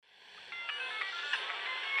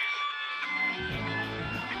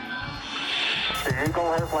The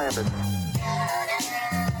Eagle has landed.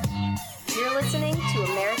 You're listening to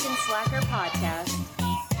American Slacker Podcast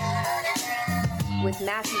with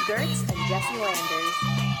Matthew Gertz and Jesse Landers.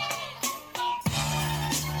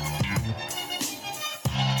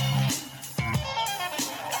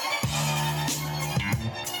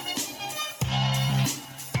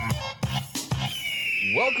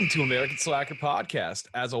 Welcome to American Slacker Podcast.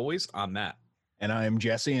 As always, I'm Matt. And I'm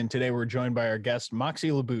Jesse, and today we're joined by our guest, Moxie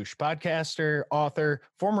LaBouche, podcaster, author,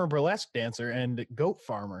 former burlesque dancer, and goat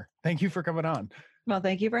farmer. Thank you for coming on. Well,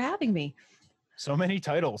 thank you for having me. So many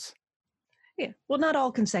titles. Yeah, well, not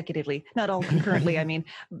all consecutively, not all concurrently. I mean,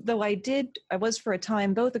 though I was for a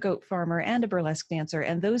time both a goat farmer and a burlesque dancer,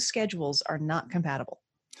 and those schedules are not compatible.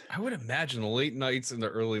 I would imagine the late nights and the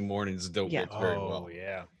early mornings don't work very well.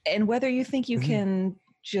 Yeah. And whether you think you can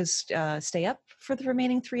just stay up for the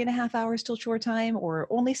remaining 3.5 hours till chore time or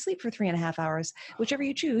only sleep for 3.5 hours, whichever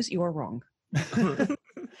you choose, you are wrong.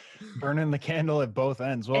 Burning the candle at both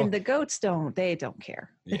ends. Well, And the goats don't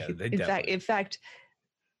care. Yeah, they In fact,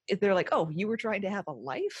 if they're like, oh, you were trying to have a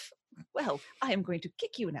life? Well, I am going to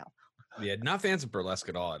kick you now. Yeah, not fans of burlesque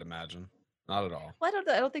at all, I'd imagine. Not at all. Well,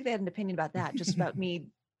 I don't think they had an opinion about that, just about me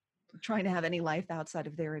trying to have any life outside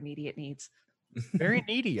of their immediate needs. very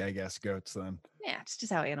needy, I guess, goats then. Yeah, it's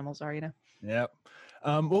just how animals are, you know. Yep.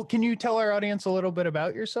 Well, can you tell our audience a little bit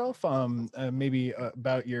about yourself? Maybe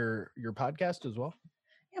about your podcast as well?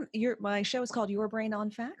 Yeah, my show is called Your Brain on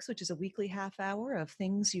Facts, which is a weekly half hour of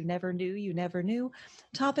things you never knew.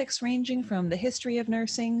 Topics ranging from the history of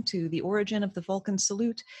nursing to the origin of the Vulcan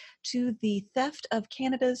salute to the theft of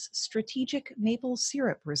Canada's strategic maple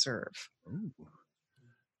syrup reserve. Ooh.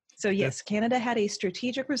 So yes, Canada had a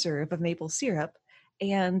strategic reserve of maple syrup,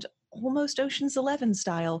 and almost Ocean's 11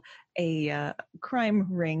 style, a crime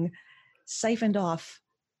ring siphoned off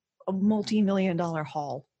a multi-million-dollar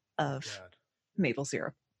haul of maple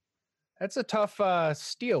syrup. That's a tough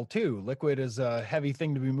steal, too. Liquid is a heavy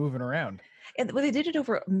thing to be moving around. And well, they did it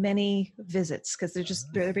over many visits because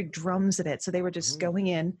they're big drums of it. So they were just going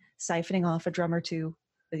in, siphoning off a drum or two,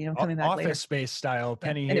 coming back later. Office space style,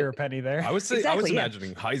 penny And here, penny there. I was Exactly, yeah.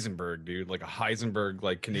 imagining Heisenberg, dude, like a Heisenberg,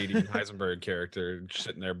 like Canadian Heisenberg character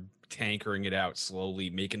sitting there tankering it out slowly,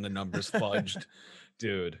 making the numbers fudged.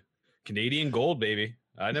 Dude, Canadian gold, baby.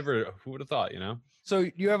 Who would have thought, So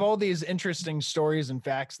you have all these interesting stories and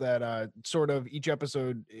facts that sort of each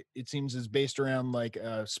episode, it seems, is based around like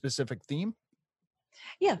a specific theme.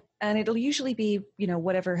 Yeah, and it'll usually be,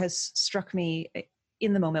 whatever has struck me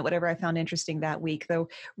in the moment, whatever I found interesting that week. Though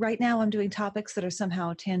right now I'm doing topics that are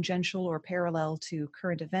somehow tangential or parallel to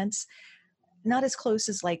current events. Not as close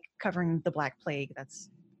as like covering the Black Plague. That's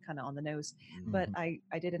kind of on the nose. But I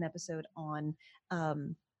did an episode on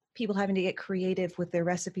people having to get creative with their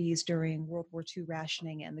recipes during World War II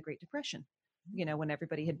rationing and the Great Depression, when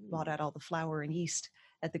everybody had bought out all the flour and yeast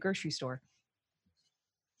at the grocery store.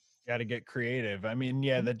 Got to get creative. I mean,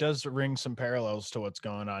 yeah, that does ring some parallels to what's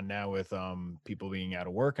going on now with people being out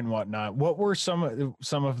of work and whatnot. What were some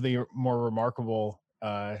of the more remarkable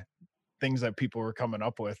things that people were coming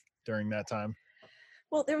up with during that time?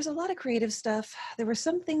 Well, there was a lot of creative stuff. There were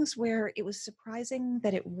some things where it was surprising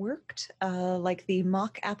that it worked, like the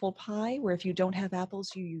mock apple pie, where if you don't have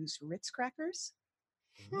apples, you use Ritz crackers.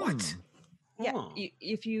 What? Yeah,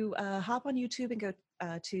 if you hop on YouTube and go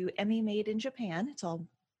to Emmy Made in Japan, it's all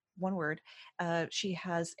one word. She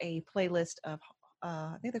has a playlist of,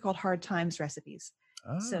 I think they're called hard times recipes.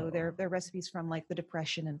 Oh. So they're recipes from like the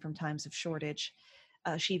Depression and from times of shortage.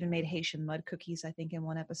 She even made Haitian mud cookies, I think, in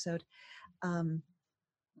one episode.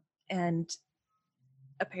 And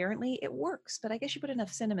apparently it works, but I guess you put enough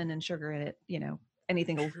cinnamon and sugar in it,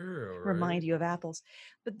 anything will remind you of apples.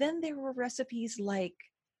 But then there were recipes like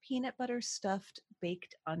peanut butter stuffed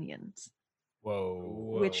baked onions.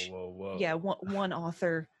 Whoa. Yeah, one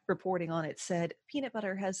author reporting on it said peanut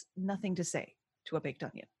butter has nothing to say to a baked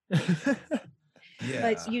onion. Yeah.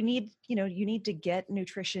 But you need to get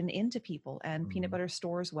nutrition into people, and peanut butter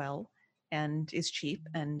stores well and is cheap,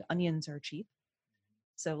 and onions are cheap.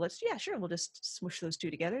 So we'll just smush those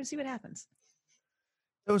two together and see what happens.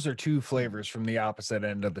 Those are two flavors from the opposite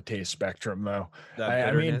end of the taste spectrum, though.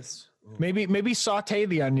 That bitterness. Maybe saute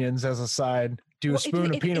the onions as a side. Do a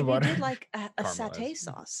spoon of peanut butter. If you did like a Caramelized. satay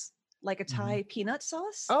sauce, like a Thai peanut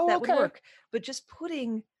sauce, Oh, that okay. would work. But just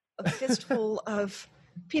putting a fistful of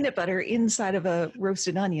peanut butter inside of a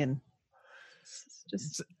roasted onion,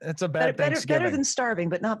 just It's a bad better than starving,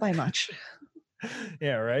 but not by much.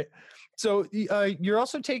 Yeah, right. So you're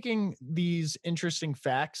also taking these interesting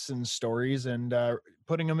facts and stories and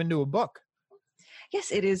putting them into a book.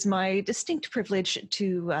 Yes, it is my distinct privilege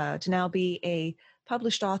to now be a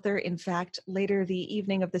published author. In fact, later the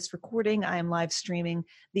evening of this recording, I am live streaming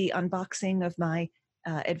the unboxing of my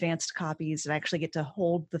advanced copies, and I actually get to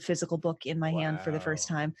hold the physical book in my hand for the first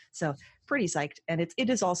Wow. time. So pretty psyched. And it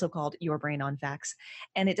is also called Your Brain on Facts.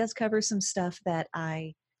 And it does cover some stuff that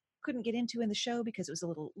I couldn't get into in the show because it was a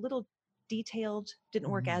little detailed, didn't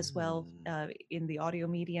work as well in the audio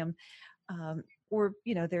medium. Or,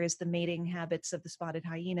 there is the mating habits of the spotted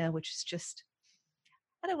hyena, which is just,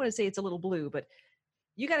 I don't want to say it's a little blue, but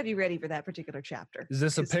you got to be ready for that particular chapter. Is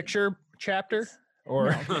this a 'cause picture chapter? Or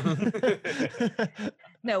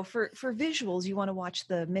No, for visuals, you want to watch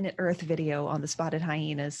the Minute Earth video on the spotted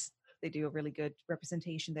hyenas. They do a really good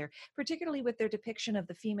representation there, particularly with their depiction of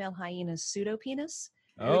the female hyena's pseudopenis,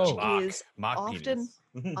 oh, is mock often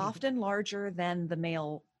penis. often larger than the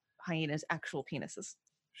male hyena's actual penises.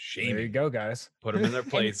 there you Shame. go, guys. Put them in their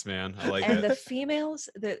place, man. I like And it. the females,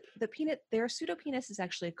 the penis, their pseudopenis is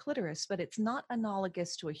actually a clitoris, but it's not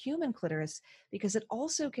analogous to a human clitoris because it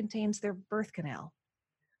also contains their birth canal,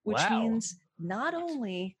 which Wow. means not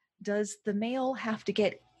only does the male have to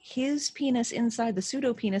get his penis inside the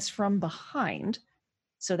pseudopenis from behind,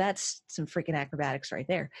 so that's some freaking acrobatics right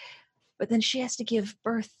there, but then she has to give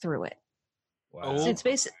birth through it. Wow. So it's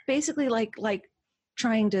basically like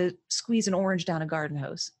trying to squeeze an orange down a garden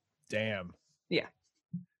hose. Damn. Yeah.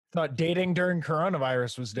 Thought dating during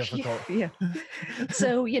coronavirus was difficult. Yeah.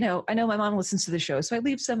 So, I know my mom listens to the show, so I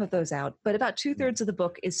leave some of those out, but about 2/3 of the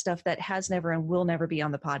book is stuff that has never and will never be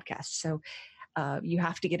on the podcast. So you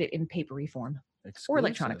have to get it in papery form or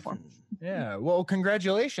electronic Exclusive. form. Yeah. Well,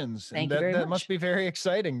 congratulations. Thank And you very that much. must be very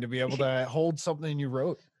exciting to be able to hold something you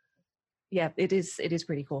wrote. Yeah, it is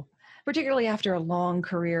pretty cool, particularly after a long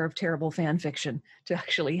career of terrible fan fiction to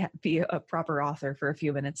actually be a proper author for a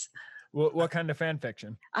few minutes. What kind of fan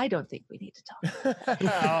fiction? I don't think we need to talk.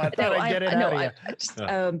 I thought I'd get it out of you. I just,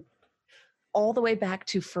 all the way back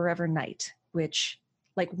to Forever Night, which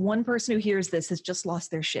like one person who hears this has just lost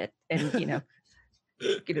their shit, and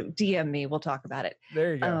DM me, we'll talk about it.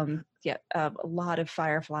 There you go. A lot of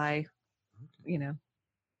Firefly,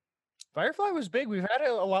 Firefly was big. We've had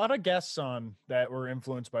a lot of guests on that were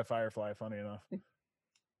influenced by Firefly, funny enough.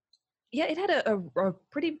 Yeah, it had a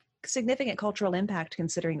pretty significant cultural impact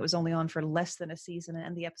considering it was only on for less than a season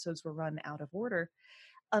and the episodes were run out of order.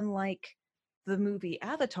 Unlike the movie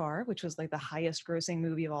Avatar, which was like the highest grossing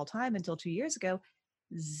movie of all time until 2 years ago,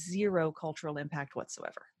 zero cultural impact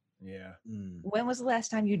whatsoever. Yeah. When was the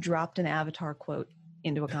last time you dropped an Avatar quote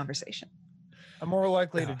into a conversation? I'm more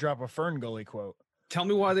likely to drop a Fern Gully quote. Tell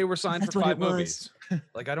me why they were signed That's for what 5 it was. movies.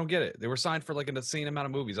 Like, I don't get it. They were signed for like an insane amount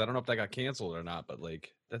of movies. I don't know if that got canceled or not, but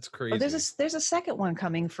like, that's crazy. Oh, there's a second one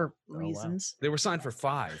coming for wow. reasons. They were signed for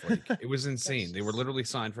 5. Like, it was insane. They were literally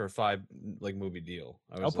signed for a 5 like movie deal.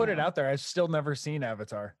 I'll put it out there. I've still never seen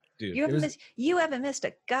Avatar. dude. You haven't missed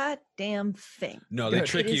a goddamn thing. No, they Good.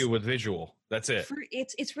 trick It you is- with visual. That's it.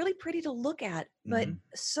 It's really pretty to look at, but Mhm.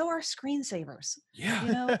 so are screensavers. Yeah,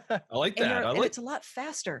 You know, I like and, that. I and like it's a lot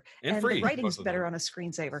faster, and free. the writing's most of better them. on a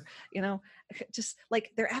screensaver. Just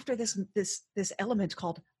like they're after this element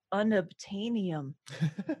called unobtainium.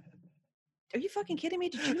 Are you fucking kidding me?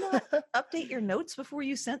 Did you not update your notes before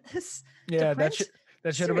you sent this? Yeah, print?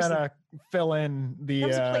 that should have been Seriously. a fill in the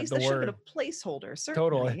That the should have been word. a placeholder. Certainly,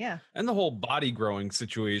 Totally. yeah. And the whole body growing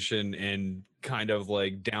situation and kind of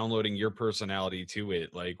like downloading your personality to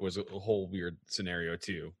it, like, was a whole weird scenario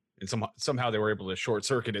too. And somehow they were able to short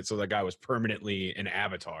circuit it so that guy was permanently an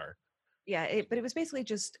avatar. Yeah, but it was basically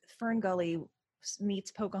just Fern Gully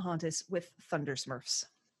meets Pocahontas with Thunder Smurfs.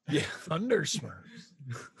 Yeah. Thunder Smurfs.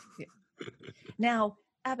 Now,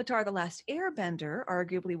 Avatar: The Last Airbender,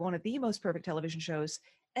 arguably one of the most perfect television shows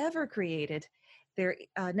ever created,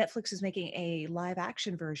 Netflix is making a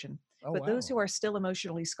live-action version. Oh, But those wow. who are still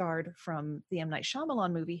emotionally scarred from the M. Night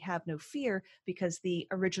Shyamalan movie have no fear because the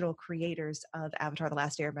original creators of Avatar: The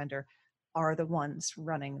Last Airbender are the ones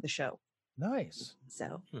running the show. Nice.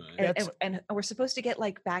 So, Alright. and we're supposed to get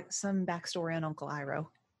like some backstory on Uncle Iroh,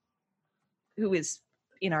 who is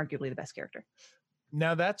inarguably the best character.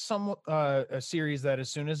 Now that's a series that as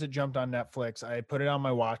soon as it jumped on Netflix, I put it on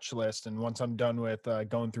my watch list. And once I'm done with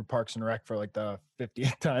going through Parks and Rec for like the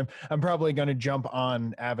 50th time, I'm probably going to jump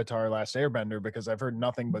on Avatar: Last Airbender because I've heard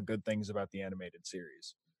nothing but good things about the animated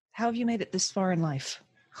series. How have you made it this far in life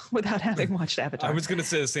without having watched Avatar? I was gonna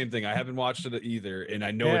say the same thing. I haven't watched it either, and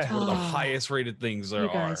I know it's Yeah. one of the Oh, highest rated things there you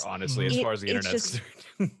are, guys. honestly, as It- far as the it's internet's just-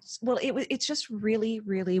 concerned. Well, it's just really,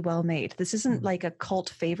 really well made. This isn't like a cult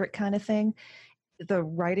favorite kind of thing. The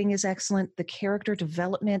writing is excellent. The character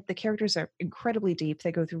development, the characters are incredibly deep.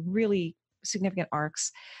 They go through really significant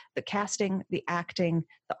arcs. The casting, the acting,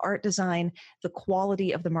 the art design, the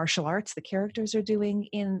quality of the martial arts the characters are doing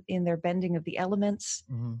in their bending of the elements,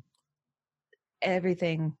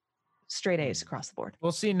 everything straight A's across the board.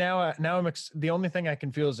 Well, see, now I'm the only thing I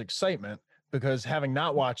can feel is excitement, because having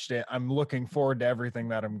not watched it, I'm looking forward to everything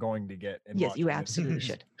that I'm going to get. In Yes, you watching it. absolutely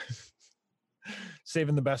should.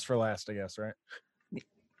 Saving the best for last, I guess, right?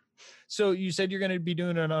 So you said you're going to be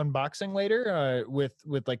doing an unboxing later with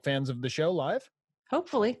like fans of the show live?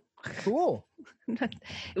 Hopefully. Cool.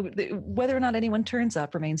 Whether or not anyone turns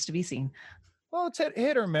up remains to be seen. Well, it's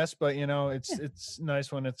hit or miss, but you know, it's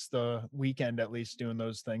nice when it's the weekend, at least doing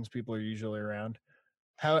those things. People are usually around.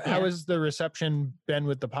 How has the reception been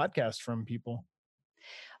with the podcast from people?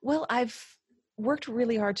 Well, I've worked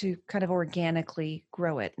really hard to kind of organically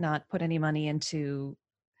grow it, not put any money into,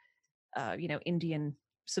 Indian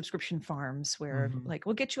subscription farms where like,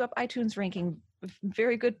 we'll get you up iTunes ranking,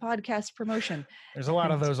 very good podcast promotion. There's a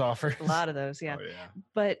lot of those offers. A lot of those, yeah. Oh, yeah.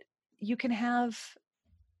 But you can have,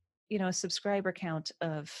 a subscriber count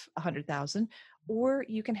of 100,000, or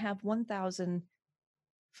you can have 1,000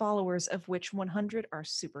 followers, of which 100 are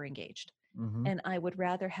super engaged. And I would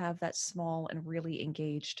rather have that small and really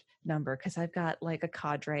engaged number, because I've got like a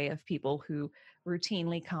cadre of people who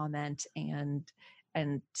routinely comment and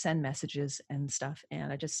send messages and stuff.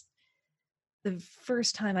 And the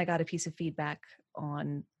first time I got a piece of feedback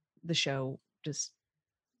on the show,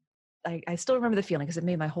 I still remember the feeling, because it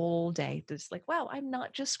made my whole day. Just like, wow, I'm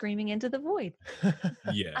not just screaming into the void.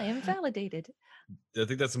 Yeah. I am validated. I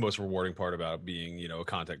think that's the most rewarding part about being, a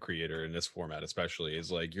content creator in this format, especially,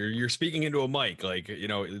 is like you're speaking into a mic. Like,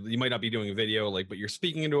 you might not be doing a video, like, but you're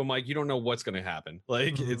speaking into a mic. You don't know what's going to happen.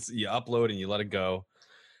 Like, it's you upload and you let it go.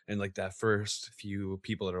 And like that first few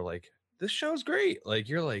people that are like, this show's great. Like,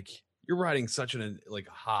 you're riding such an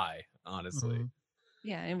high, honestly.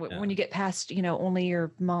 Yeah, and when you get past, only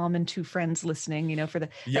your mom and 2 friends listening, for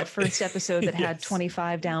that first episode that had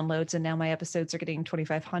 25 downloads, and now my episodes are getting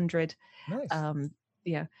 2,500. Nice.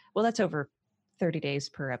 Yeah, well, that's over 30 days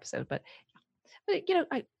per episode, but I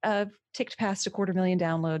ticked past 250,000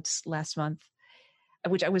 downloads last month,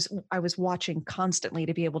 which I was watching constantly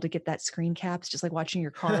to be able to get that screen caps, just like watching your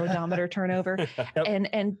car odometer turn over,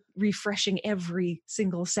 and refreshing every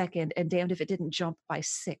single second. And damned if it didn't jump by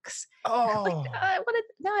 6. Oh,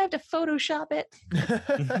 now I have to Photoshop it.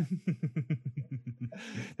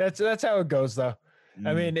 That's how it goes, though.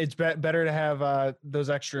 I mean, it's better to have those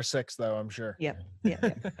extra 6, though, I'm sure. Yep.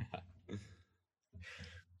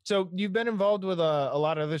 So you've been involved with a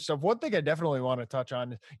lot of other stuff. One thing I definitely want to touch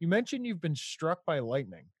on, you mentioned you've been struck by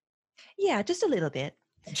lightning. Yeah, just a little bit.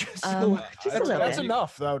 Just That's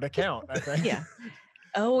enough, though, to count, I think. Yeah.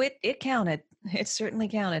 Oh, it counted. It certainly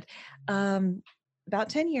counted. About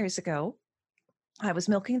 10 years ago, I was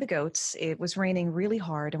milking the goats. It was raining really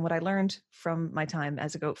hard. And what I learned from my time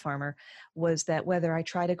as a goat farmer was that whether I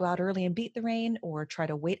try to go out early and beat the rain, or try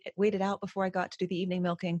to wait it out before I got to do the evening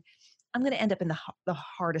milking, I'm going to end up in the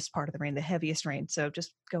hardest part of the rain, the heaviest rain. So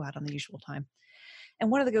just go out on the usual time.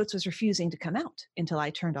 And one of the goats was refusing to come out until I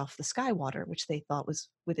turned off the sky water, which they thought was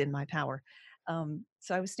within my power.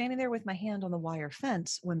 So I was standing there with my hand on the wire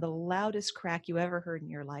fence when the loudest crack you ever heard in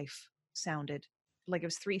your life sounded, like it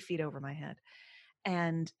was 3 feet over my head.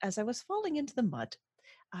 And as I was falling into the mud,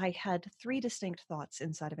 I had 3 distinct thoughts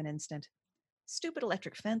inside of an instant. Stupid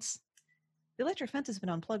electric fence. The electric fence has been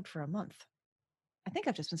unplugged for a month. I think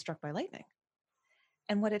I've just been struck by lightning.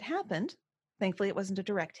 And what had happened, thankfully it wasn't a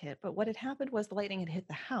direct hit, but what had happened was the lightning had hit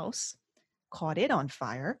the house, caught it on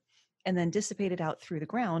fire, and then dissipated out through the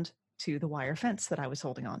ground to the wire fence that I was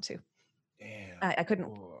holding on to. Damn. I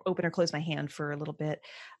couldn't open or close my hand for a little bit.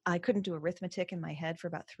 I couldn't do arithmetic in my head for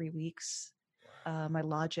about 3 weeks. My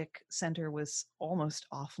logic center was almost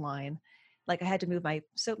offline. Like, I had to move my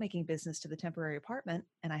soap making business to the temporary apartment,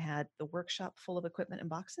 and I had the workshop full of equipment and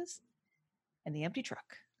boxes, and the empty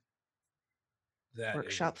truck.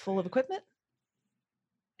 Workshop full of equipment,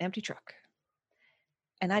 empty truck.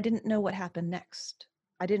 And I didn't know what happened next.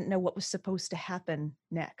 I didn't know what was supposed to happen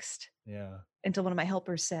next. Yeah. Until one of my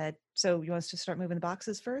helpers said, "So you want us to start moving the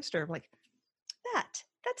boxes first?" Or I'm like,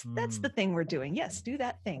 that's the thing we're doing. Yes, do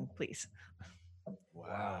that thing, please.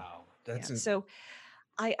 Wow. So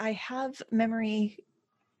I have memory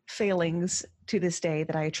failings to this day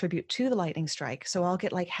that I attribute to the lightning strike. So I'll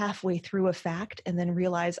get like halfway through a fact and then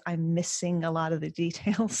realize I'm missing a lot of the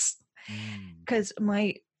details, because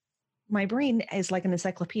my brain is like an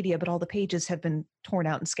encyclopedia, but all the pages have been torn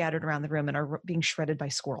out and scattered around the room and are being shredded by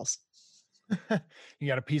squirrels. You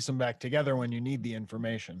got to piece them back together when you need the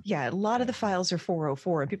information. Yeah, a lot of the files are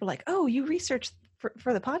 404, and people are like, "Oh, you research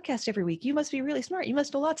for the podcast every week. You must be really smart. You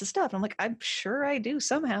must know lots of stuff." And I'm like, "I'm sure I do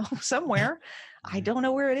somehow, somewhere. I don't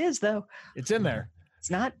know where it is though. It's in there. It's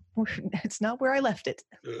not. It's not where I left it."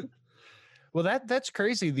 Well, that's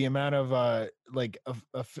crazy. The amount of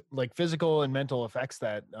like physical and mental effects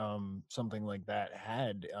that something like that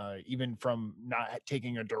had, even from not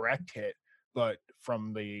taking a direct hit, but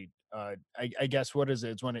from the I guess what is it?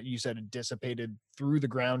 It's when you said it dissipated through the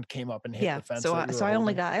ground, came up and hit Yeah. the fence. So that you were I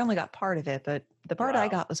only holding? got part of it, but the part I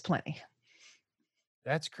Wow. got was plenty.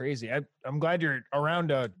 That's crazy. I'm glad you're around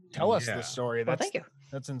to tell us Yeah. this story. Well, That's thank you.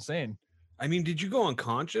 that's insane. I mean, did you go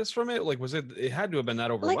unconscious from it? Like, was it? It had to have been that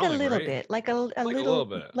Like overwhelming, a little right? bit, like a little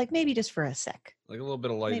bit. like maybe just for a sec. Like a little bit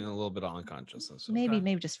of light Maybe- and a little bit of unconsciousness. Maybe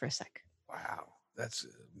Okay. just for a sec. Wow, that's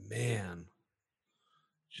man.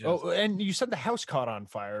 Just, Oh, and you said the house caught on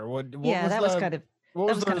fire. What Yeah, that was the, kind of what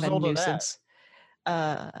that was was the kind of a result of that? nuisance.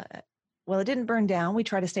 Well, it didn't burn down. We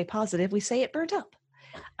try to stay positive. We say it burnt up.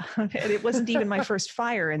 And it wasn't even my first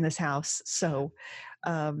fire in this house. So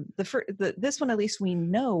this one, at least we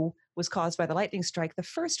know, was caused by the lightning strike. The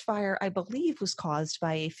first fire, I believe, was caused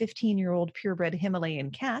by a 15-year-old purebred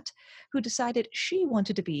Himalayan cat who decided she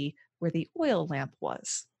wanted to be where the oil lamp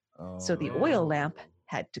was. So the oil lamp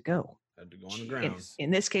had to go. had to go on the In, ground.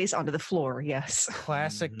 in this case, onto the floor. Yes.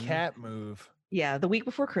 Classic Mhm. cat move. Yeah, the week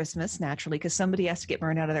before Christmas, naturally, because somebody has to get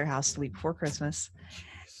burned out of their house the week before Christmas.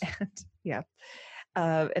 And yeah.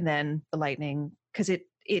 And then the lightning, because it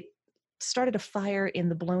started a fire in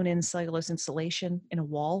the blown-in cellulose insulation in a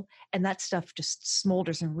wall, and that stuff just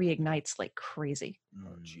smolders and reignites like crazy.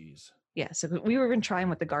 Oh, jeez. Yeah, so we were even trying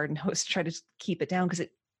with the garden hose to try to keep it down because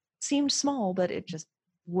it seemed small, but it just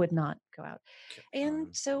would not go out.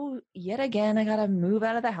 And so yet again, I got to move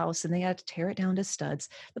out of the house and they got to tear it down to studs.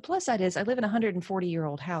 The plus side is I live in a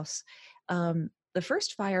 140-year-old house. The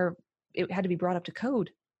first fire, it had to be brought up to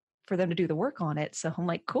code for them to do the work on it. So I'm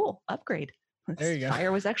like, cool, upgrade. There you This go.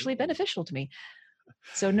 fire was actually beneficial to me.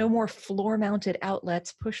 So no more floor-mounted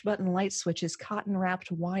outlets, push-button light switches,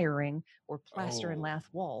 cotton-wrapped wiring, or plaster and Oh. lath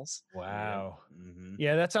walls. Wow. Mhm.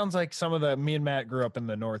 Yeah, that sounds like some of the. Me and Matt grew up in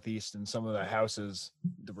the Northeast, and some of the houses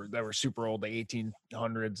that were super old, the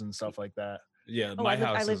 1800s and stuff like that. Yeah, Oh, my I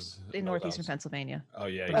house live is in an old northeastern house. Pennsylvania. Oh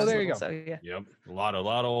yeah. when Oh, I was there you little, go. So yeah. Yep, a lot of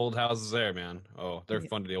old houses there, man. Oh, they're Yeah.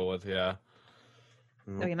 fun to deal with. Yeah.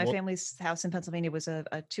 Oh yeah, my Well- family's house in Pennsylvania was a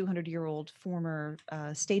 200-year-old former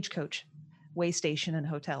stagecoach, way station and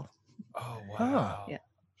hotel. Oh Huh. wow. Yeah.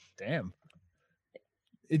 Damn.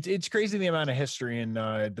 It's crazy the amount of history in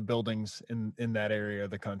the buildings in that area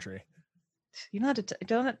of the country. You know,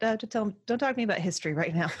 don't talk to me about history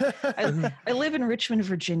right now. I live in Richmond,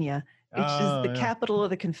 Virginia, which is Oh, the yeah. capital of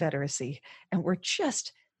the Confederacy, and we're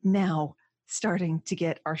just now starting to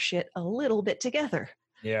get our shit a little bit together.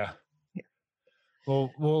 Yeah. Yeah.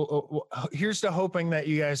 Well, here's to hoping that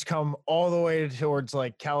you guys come all the way towards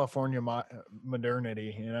like California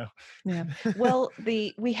modernity, you know? Yeah. Well,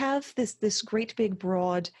 we have this great big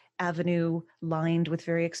broad avenue lined with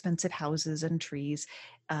very expensive houses and trees,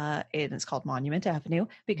 and it's called Monument Avenue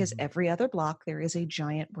because Mhm. every other block there is a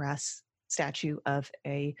giant brass statue of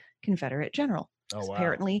a Confederate general. Oh, wow.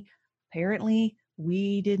 Apparently,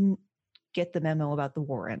 we didn't get the memo about the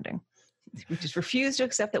war ending. We just refused to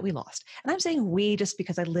accept that we lost. And I'm saying we just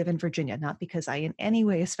because I live in Virginia, not because I in any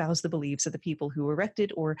way espouse the beliefs of the people who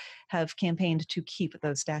erected or have campaigned to keep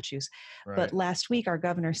those statues. Right. But last week, our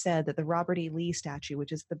governor said that the Robert E. Lee statue,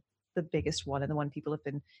 which is the biggest one and the one people have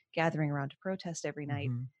been gathering around to protest every night,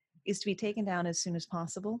 Mhm. is to be taken down as soon as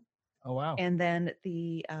possible. Oh, wow. And then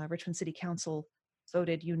the Richmond City Council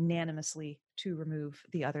voted unanimously to remove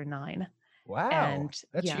the other 9. Wow. and,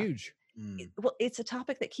 That's yeah. huge. Well, it's a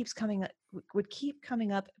topic that keeps coming up, would keep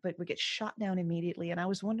coming up, but would get shot down immediately. And I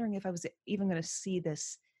was wondering if I was even going to see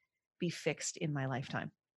this be fixed in my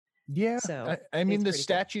lifetime. Yeah. So, I mean, it's the pretty cool.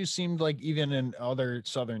 statue seemed like even in other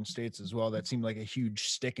southern states as well, that seemed like a huge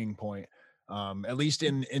sticking point. At least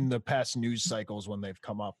in the past news cycles when they've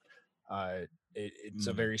come up. It's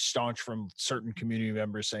a Mm. very staunch from certain community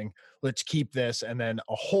members saying, let's keep this. And then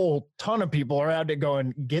a whole ton of people are out to go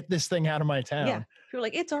and get this thing out of my town. Yeah. People are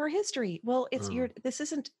like, it's our history. Well, it's Oh. this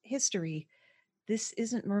isn't history. This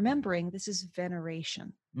isn't remembering. This is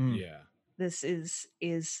veneration. Mm. Yeah. This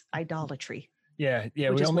is idolatry. Yeah.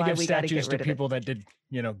 Yeah. Which We is only why give we gotta get statues to rid of it. people that did,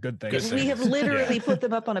 good Good things. We have things. literally Yeah. put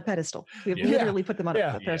them up on a pedestal. We have Yeah. literally put them on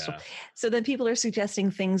Yeah. a pedestal. Yeah. So then people are suggesting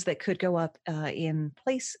things that could go up in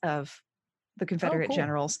place of the Confederate cool.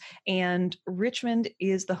 generals. And Richmond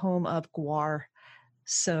is the home of Guar.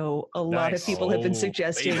 So a lot of Nice. people have been Oh,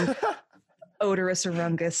 suggesting baby. Odorous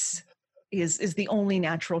Orungus, is the only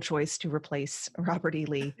natural choice to replace Robert E.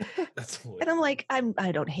 Lee. That's And I'm like,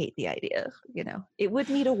 I don't hate the idea. It would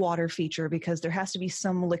need a water feature because there has to be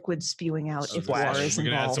some liquid spewing out if Splash. water is We're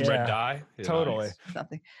gonna add involved. some Yeah, red dye. Yeah, totally. nice.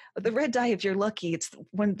 Something. But the red dye, if you're lucky, it's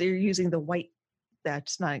when they're using the white.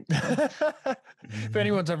 That's not. If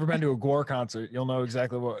anyone's ever been to a Gwar concert, you'll know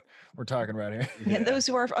exactly what we're talking about here. And those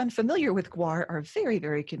who are unfamiliar with Gwar are very,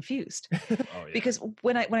 very confused. Oh, yeah. Because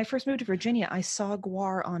when I first moved to Virginia, I saw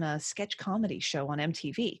Gwar on a sketch comedy show on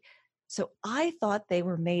MTV. So I thought they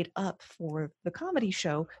were made up for the comedy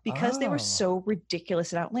show because they Oh. were so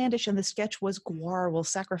ridiculous and outlandish. And the sketch was Gwar will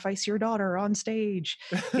sacrifice your daughter on stage,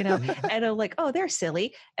 and I'm like, oh, they're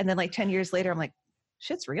silly. And then like 10 years later, I'm like,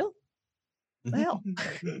 shit's real. Well,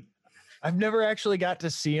 I've never actually got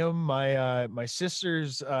to see him. My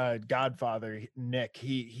sister's godfather, Nick,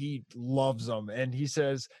 he loves them, and he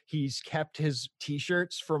says he's kept his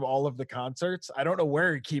T-shirts from all of the concerts. I don't know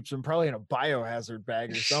where he keeps them, probably in a biohazard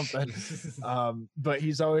bag or something. But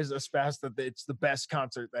he's always espoused that it's the best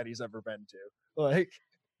concert that he's ever been to. Like,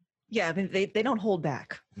 yeah, I mean, they don't hold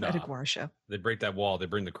back at a Nah. Gwar show. They break that wall. They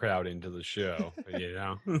bring the crowd into the show.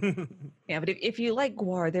 Yeah, but if you like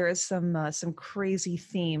Gwar, there is some crazy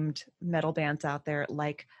themed metal bands out there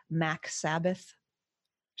like Mac Sabbath,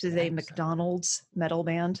 which is a Mac Sabbath. McDonald's metal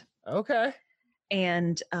band, okay,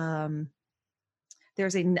 and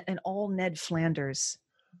there's an all Ned Flanders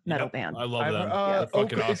metal Yep, band. I love I've- them. uh, They're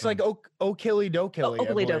fucking It's like awesome. Okilly Dokilly. I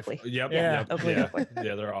Oakley believe. Dokley. Yep. Yeah. Yep, Oakley yeah. Dokley.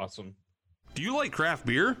 Yeah, they're awesome. Do you like craft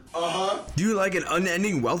beer? Do you like an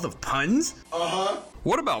unending wealth of puns?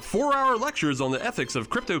 What about 4-hour lectures on the ethics of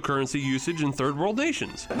cryptocurrency usage in third world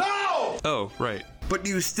nations? No! Oh, right. But do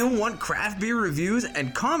you still want craft beer reviews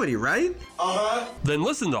and comedy, right? Then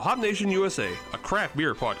listen to Hop Nation USA, a craft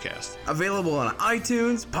beer podcast. Available on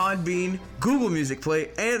iTunes, Podbean, Google Music Play,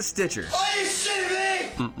 and Stitcher.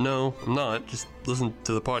 No, I'm not. Just listen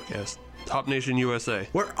to the podcast. Hop Nation USA.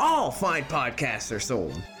 Where all fine podcasts are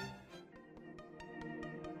sold.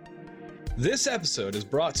 This episode is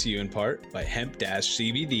brought to you in part by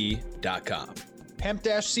hemp-cbd.com.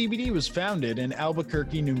 Hemp-CBD was founded in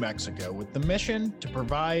Albuquerque, New Mexico, with the mission to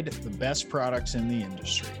provide the best products in the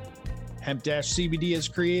industry. Hemp-CBD has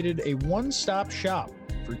created a one-stop shop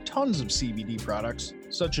for tons of CBD products,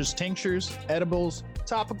 such as tinctures, edibles,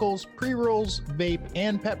 topicals, pre-rolls, vape,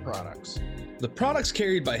 and pet products. The products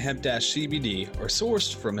carried by Hemp-CBD are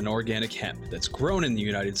sourced from an organic hemp that's grown in the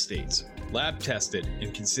United States, lab tested,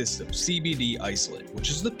 and consists of CBD isolate,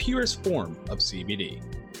 which is the purest form of CBD.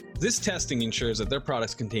 This testing ensures that their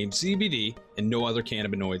products contain CBD and no other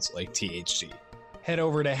cannabinoids like THC. Head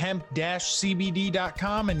over to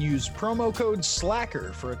hemp-cbd.com and use promo code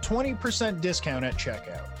SLACKER for a 20% discount at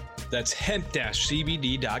checkout. That's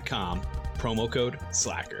hemp-cbd.com, promo code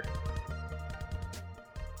SLACKER.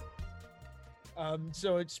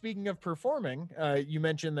 So speaking of performing, you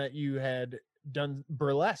mentioned that you had done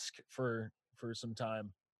burlesque for some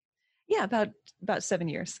time. Yeah, about 7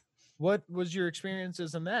 years. What was your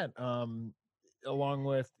experiences in that? Along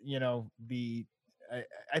with, I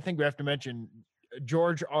think we have to mention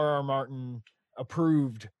George R.R. Martin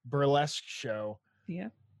approved burlesque show. Yeah.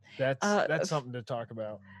 That's something to talk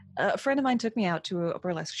about. A friend of mine took me out to a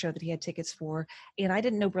burlesque show that he had tickets for, and I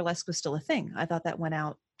didn't know burlesque was still a thing. I thought that went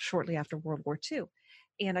out shortly after World War II.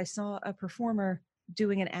 And I saw a performer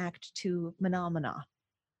doing an act to Menomina.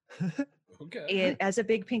 Okay. And as a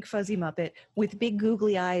big pink fuzzy Muppet with big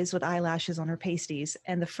googly eyes with eyelashes on her pasties,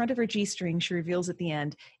 and the front of her G-string, she reveals at the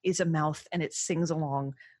end, is a mouth, and it sings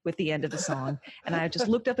along with the end of the song. And I just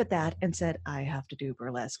looked up at that and said, I have to do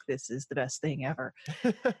burlesque. This is the best thing ever.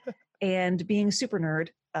 And being a super nerd,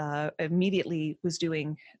 immediately was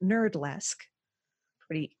doing nerdlesque.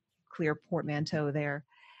 Pretty clear portmanteau there,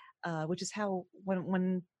 which is how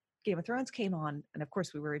when Game of Thrones came on, and of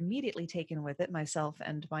course we were immediately taken with it, myself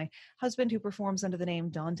and my husband, who performs under the name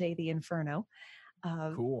Dante the Inferno.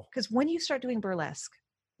 Cool. Because when you start doing burlesque,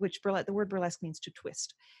 which the word burlesque means to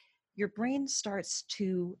twist, your brain starts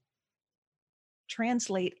to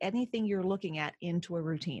translate anything you're looking at into a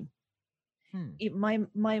routine.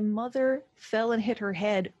 My mother fell and hit her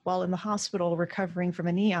head while in the hospital recovering from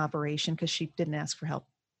a knee operation because she didn't ask for help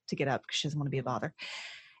to get up because she doesn't want to be a bother.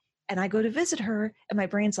 And I go to visit her, and my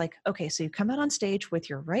brain's like, okay, so you come out on stage with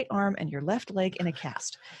your right arm and your left leg in a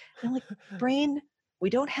cast. And I'm like, brain, we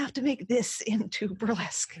don't have to make this into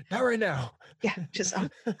burlesque. Not right now. Yeah, just I'm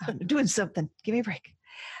doing something. Give me a break.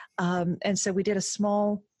 And so we did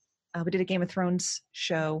a Game of Thrones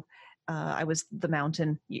show. I was the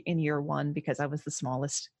Mountain in year one because I was the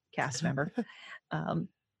smallest cast member,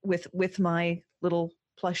 with my little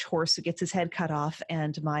plush horse who gets his head cut off,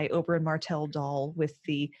 and my Oberyn Martell doll with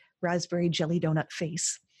the raspberry jelly donut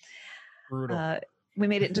face. Brutal. We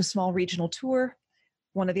made it into a small regional tour.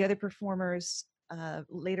 One of the other performers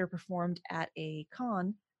later performed at a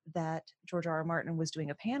con that George R.R. Martin was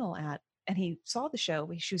doing a panel at, and he saw the show.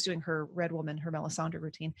 She was doing her Red Woman, her Melisandre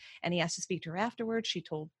routine, and he asked to speak to her afterwards. She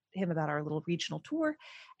told him about our little regional tour,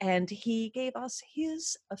 and he gave us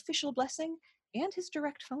his official blessing and his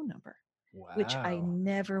direct phone number, which I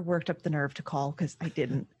never worked up the nerve to call because I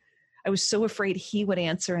didn't. I was so afraid he would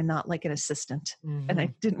answer and not like an assistant, and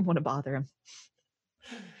I didn't want to bother him.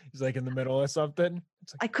 He's like in the middle of something.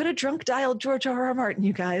 It's like, I could have drunk dialed George R.R. Martin,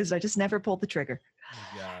 you guys. I just never pulled the trigger.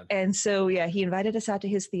 Oh, God. And so, yeah, he invited us out to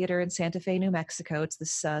his theater in Santa Fe, New Mexico. It's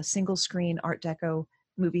this single screen Art Deco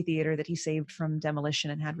movie theater that he saved from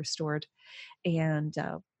demolition and had restored. And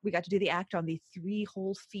we got to do the act on the 3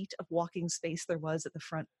 whole feet of walking space there was at the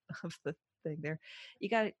front of the thing there. You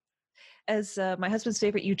got to, as my husband's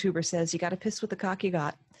favorite YouTuber says, you got to piss with the cock you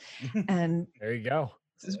got. And there you go.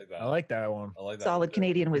 I like that one. I like that solid one.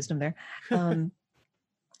 Canadian wisdom there.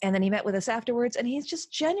 And then he met with us afterwards, and he's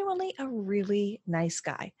just genuinely a really nice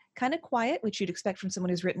guy. Kind of quiet, which you'd expect from someone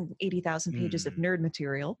who's written 80,000 pages of nerd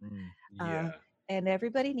material. Yeah. And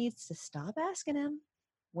everybody needs to stop asking him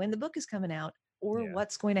when the book is coming out or Yeah.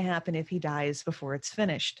 what's going to happen if he dies before it's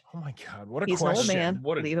finished. Oh my God, what a He's an old question! man.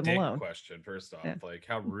 What a Leave him dick alone. question. First off, Yeah. like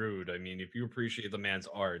how rude. I mean, if you appreciate the man's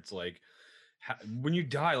art, like when you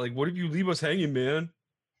die, like what if you leave us hanging, man?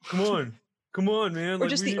 Come on, man. Or Like,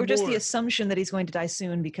 just we the need or just the more. assumption that he's going to die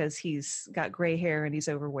soon because he's got gray hair and he's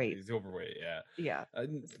overweight. He's overweight. Yeah. Yeah.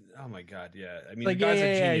 Oh my God. Yeah. I mean, Like, the guy's a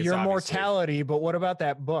yeah, genius, your obviously. mortality, but what about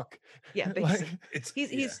that book? Yeah, Like, basically.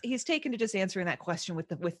 It's He's taken to just answering that question with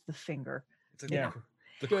the finger. It's like Yeah.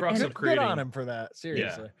 the good, crux good, of creating. good on him for that.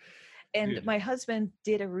 Seriously. And Dude. my husband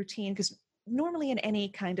did a routine because normally in any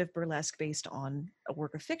kind of burlesque based on a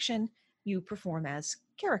work of fiction, you perform as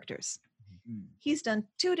characters. He's done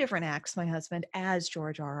 2 different acts, my husband, as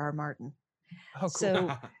George R.R. Martin. Oh, cool.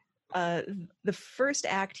 So the first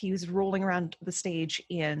act, he was rolling around the stage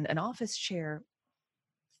in an office chair,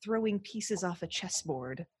 throwing pieces off a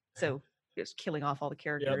chessboard. So just killing off all the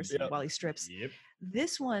characters yep. while he strips. Yep.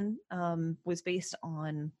 This one was based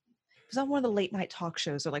on, it was on one of the late night talk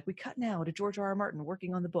shows. They're like, we cut now to George R.R. Martin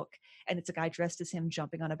working on the book. And it's a guy dressed as him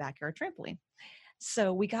jumping on a backyard trampoline.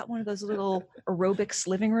 So we got one of those little aerobics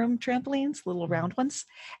living room trampolines, little round ones.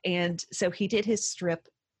 And so he did his strip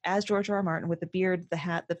as George R.R. Martin with the beard, the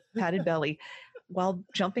hat, the padded belly, while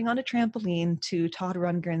jumping on a trampoline to Todd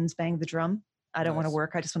Rundgren's Bang the Drum. I don't want to Nice.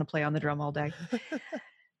 work. I just want to play on the drum all day.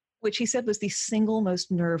 Which he said was the single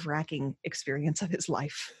most nerve-wracking experience of his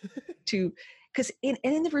life. Because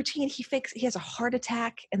in the routine, he has a heart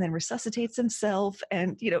attack and then resuscitates himself,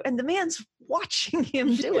 and and the man's watching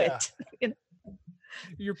him do Yeah. it.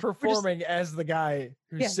 You're performing as the guy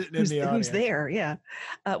who's sitting in the audience. Who's there? Yeah.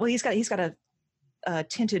 Well, he's got a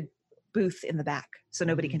tinted booth in the back, so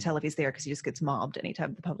nobody can tell if he's there because he just gets mobbed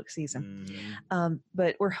anytime the public sees him.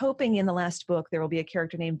 But we're hoping in the last book there will be a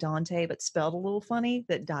character named Dante, but spelled a little funny,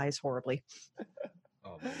 that dies horribly.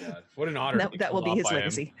 Oh my God. What an honor. to That will killed be off his by him.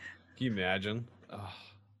 legacy. Can you imagine? Oh,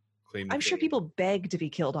 claim to I'm sure fame. people beg to be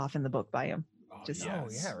killed off in the book by him. Oh, Just Oh,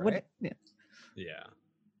 yes. yeah, what- right? yeah. Yeah.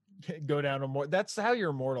 Go down to more. That's how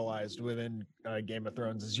you're immortalized within Game of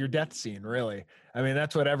Thrones, is your death scene, really. I mean,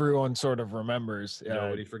 that's what everyone sort of remembers.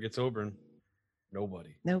 Nobody forgets Oberyn.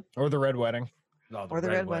 Nobody. Or the Red Wedding. No, Or the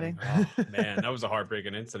Red Wedding. Oh, man, that was a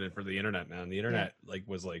heartbreaking incident for the internet, man. The internet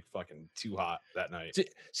was fucking too hot that night.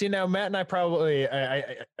 See, now Matt and I probably,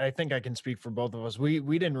 I think I can speak for both of us. We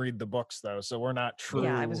didn't read the books though, so we're not true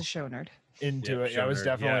Yeah, I was a show nerd. into Yeah, it. I was Shoner.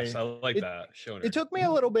 definitely. Yes, I like that. Shoner. It took me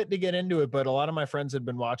a little bit to get into it, but a lot of my friends had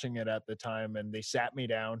been watching it at the time, and they sat me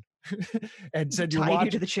down and said, "You're Tied you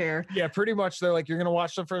watching." to the chair. Yeah, pretty much. They're like, "You're gonna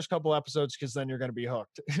watch the first couple episodes because then you're gonna be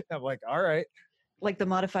hooked." I'm like, "All right." Like the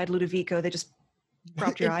modified Ludovico, they just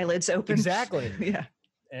propped your eyelids open. Exactly. Yeah.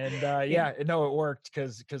 And no, it worked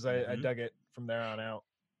because I dug it from there on out.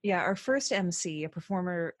 Yeah, our first MC, a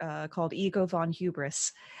performer called Ego von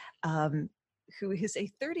Hubris, who is a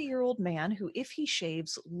 30-year-old man who, if he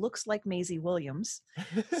shaves, looks like Maisie Williams.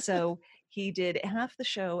 So he did half the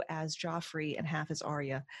show as Joffrey and half as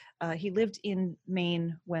Arya. He lived in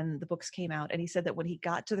Maine when the books came out, and he said that when he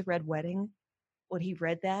got to the Red Wedding, when he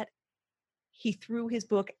read that, he threw his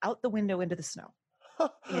book out the window into the snow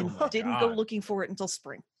and my didn't go God. looking for it until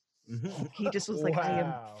spring. Mhm. He just was like, I am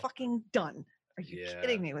Wow. fucking done. Are you Yeah.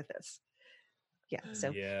 kidding me with this? Yeah.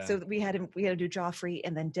 So Yeah. so we had to do Joffrey,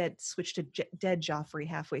 and then switch to dead Joffrey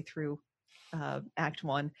halfway through Act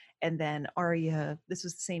 1, and then Arya. This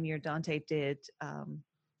was the same year Dante did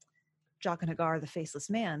Jockin Hagar, the faceless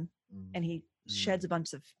man, Mm. and he sheds a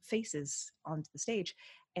bunch of faces onto the stage.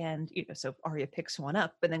 And, so Arya picks one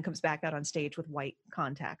up, but then comes back out on stage with white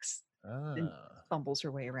contacts and fumbles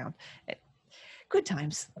her way around. Good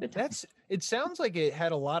times. Good times. It sounds like it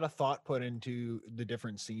had a lot of thought put into the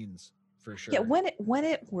different scenes for sure. Yeah, when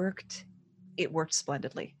it worked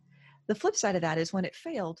splendidly. The flip side of that is when it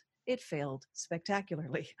failed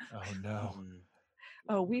spectacularly. Oh no.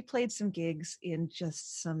 Oh, we played some gigs in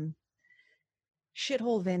just some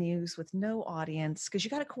shithole venues with no audience, because you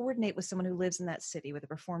got to coordinate with someone who lives in that city, with a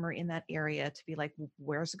performer in that area, to be like,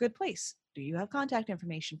 where's a good place? Do you have contact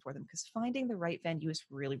information for them? Because finding the right venue is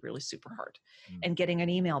really, really super hard. And getting an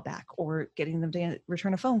email back or getting them to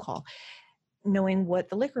return a phone call, knowing what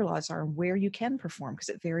the liquor laws are and where you can perform, because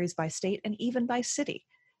it varies by state and even by city.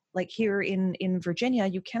 Like here in Virginia,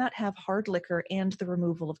 you cannot have hard liquor and the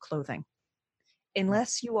removal of clothing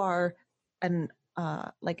unless you are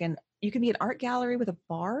you can be an art gallery with a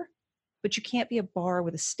bar, but you can't be a bar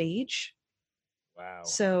with a stage. Wow.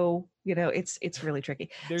 So, it's really tricky.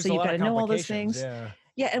 There's so you've got to know all those complications, things.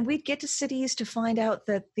 Yeah. And we'd get to cities to find out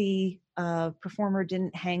that the performer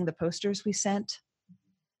didn't hang the posters we sent.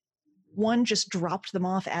 One just dropped them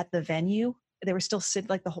off at the venue. They were still sitting,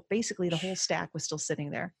 like basically the whole stack was still sitting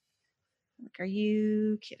there. Like, are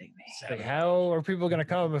you kidding me? Like, how are people going to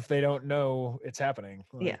come if they don't know it's happening?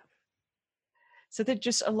 Yeah. So there's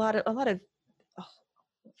just a lot of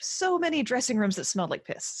so many dressing rooms that smelled like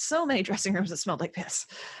piss. So many dressing rooms that smelled like piss.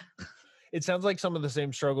 It sounds like some of the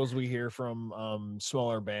same struggles we hear from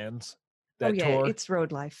smaller bands that tour. It's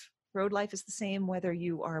road life. Road life is the same whether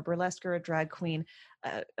you are a burlesquer, a drag queen,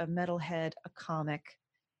 a metalhead, a comic.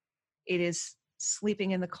 It is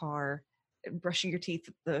sleeping in the car, brushing your teeth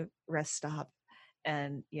at the rest stop,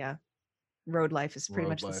 and road life is pretty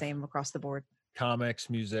much the same across the board. Comics,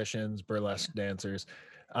 musicians, burlesque dancers.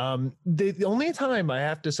 The only time I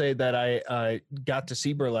have to say that I got to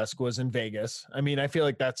see burlesque was in Vegas. I mean, I feel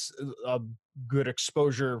like that's a good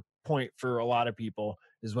exposure point for a lot of people,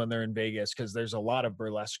 is when they're in Vegas, because there's a lot of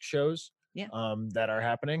burlesque shows that are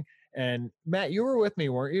happening. And Matt, you were with me,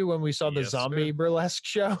 weren't you, when we saw the zombie burlesque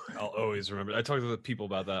show? I'll always remember. I talk to the people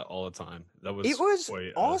about that all the time. It was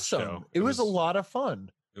awesome. It was a lot of fun.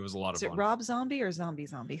 It was a lot of fun. Is it Rob Zombie or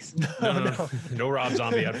Zombies? No Rob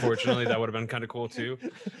Zombie, unfortunately. That would have been kind of cool too.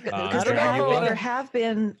 Because there have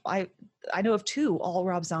been, I know of 2 all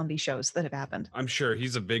Rob Zombie shows that have happened. I'm sure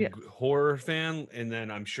he's a big horror fan, and then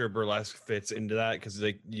I'm sure burlesque fits into that, because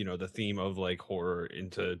the theme of like horror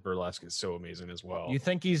into burlesque is so amazing as well. You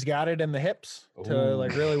think he's got it in the hips to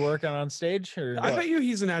like really work on stage? Or I bet you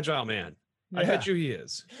he's an agile man. I bet you he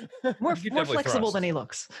is. More flexible than he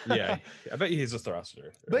looks. Yeah, I bet you he's a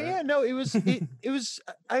thruster. But no, it was it was.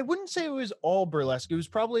 I wouldn't say it was all burlesque. It was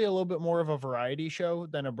probably a little bit more of a variety show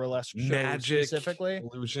than a burlesque show. Magic, specifically.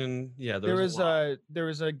 Illusion. Yeah, there was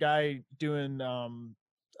a guy doing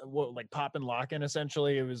like pop and locking.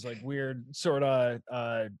 Essentially, it was like weird sort of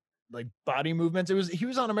like body movements. He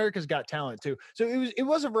was on America's Got Talent too. So it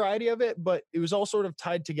was a variety of it, but it was all sort of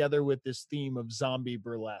tied together with this theme of zombie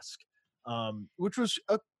burlesque. Which was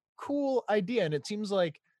a cool idea. And it seems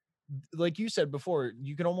like you said before,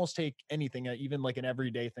 you can almost take anything, even like an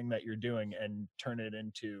everyday thing that you're doing, and turn it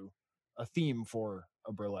into a theme for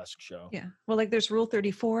a burlesque show. Yeah. Well, like there's Rule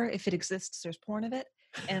 34. If it exists, there's porn of it.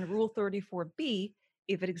 And Rule 34B,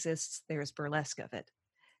 if it exists, there's burlesque of it.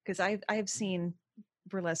 Because I have seen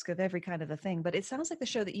burlesque of every kind of a thing, but it sounds like the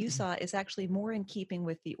show that you saw is actually more in keeping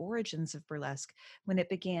with the origins of burlesque, when it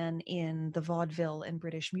began in the vaudeville and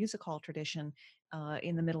British music hall tradition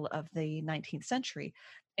in the middle of the 19th century.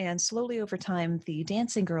 And slowly over time, the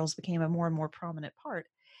dancing girls became a more and more prominent part.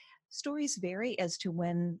 Stories vary as to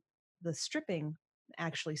when the stripping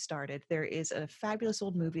actually started. There is a fabulous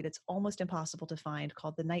old movie that's almost impossible to find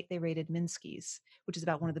called The Night They Raided Minsky's, which is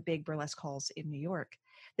about one of the big burlesque halls in New York.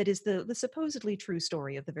 That is the supposedly true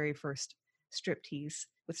story of the very first striptease,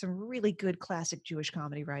 with some really good classic Jewish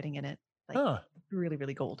comedy writing in it. Really,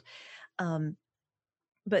 really gold.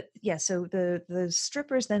 But yeah, so the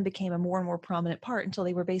strippers then became a more and more prominent part until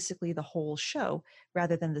they were basically the whole show,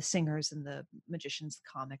 rather than the singers and the magicians, the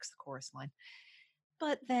comics, the chorus line.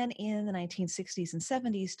 But then in the 1960s and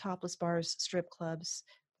 70s, topless bars, strip clubs,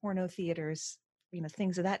 porno theaters,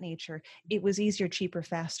 things of that nature, it was easier, cheaper,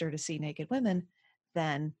 faster to see naked women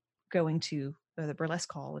than going to the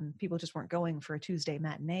burlesque hall, and people just weren't going for a Tuesday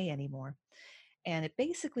matinee anymore. And it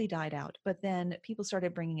basically died out. But then people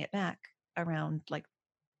started bringing it back around like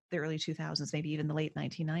the early 2000s, maybe even the late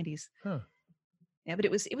 1990s. Yeah, but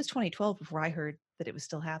it was 2012 before I heard that it was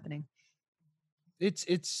still happening.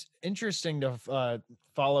 It's interesting to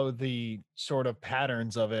follow the sort of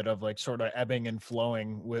patterns of it, of like sort of ebbing and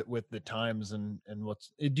flowing with the times and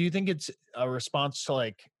what's. Do you think it's a response to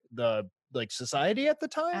like the society at the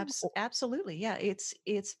time? Absolutely, yeah.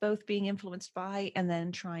 It's both being influenced by and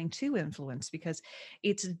then trying to influence, because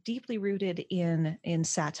it's deeply rooted in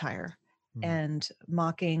satire and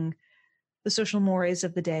mocking the social mores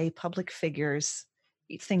of the day, public figures,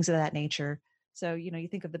 things of that nature. So you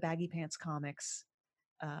think of the baggy pants comics,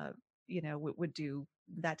 would do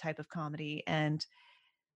that type of comedy. And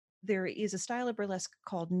there is a style of burlesque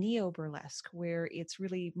called neo-burlesque, where it's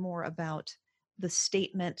really more about the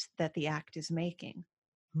statement that the act is making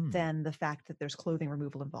than the fact that there's clothing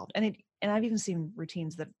removal involved. And I've even seen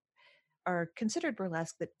routines that are considered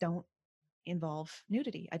burlesque that don't involve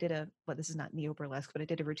nudity. I did this is not neo-burlesque, but I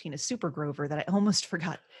did a routine as Super Grover that I almost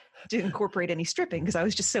forgot to incorporate any stripping because I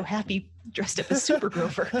was just so happy dressed up as Super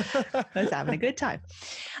Grover. I was having a good time.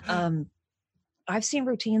 I've seen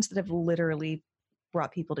routines that have literally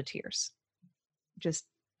brought people to tears. Just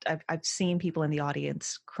I've seen people in the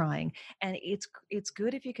audience crying, and it's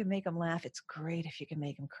good if you can make them laugh. It's great if you can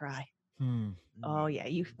make them cry. Oh yeah,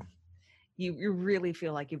 you really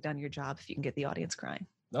feel like you've done your job if you can get the audience crying.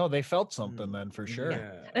 Oh, they felt something then for sure.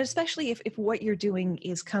 Yeah. And especially if what you're doing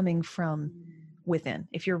is coming from within,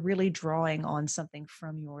 if you're really drawing on something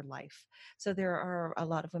from your life. So there are a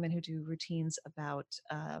lot of women who do routines about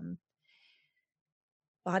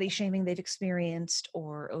body shaming they've experienced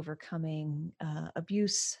or overcoming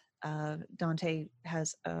abuse. Dante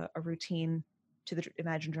has a routine to the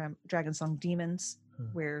Imagine Dragon song Demons,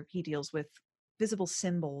 where he deals with visible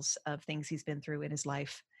symbols of things he's been through in his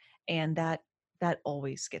life. And that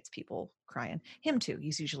always gets people crying. Him too.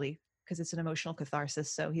 He's usually, because it's an emotional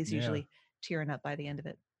catharsis, so he's usually tearing up by the end of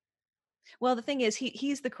it. Well, the thing is,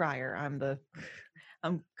 he's the crier. I'm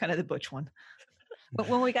kind of the butch one. But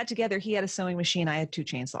when we got together, he had a sewing machine. I had 2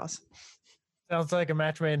 chainsaws. Sounds like a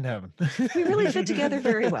match made in heaven. We really fit together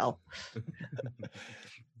very well.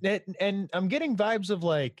 And I'm getting vibes of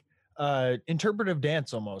like interpretive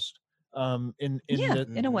dance almost. In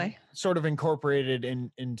a way, sort of incorporated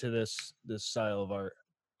into this style of art.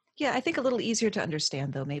 Yeah, I think a little easier to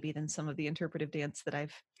understand though, maybe, than some of the interpretive dance that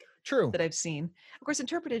I've seen. Of course,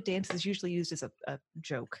 interpretive dance is usually used as a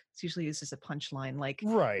joke. It's usually used as a punchline, like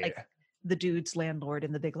the dude's landlord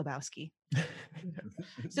in The Big Lebowski.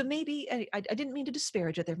 So maybe I didn't mean to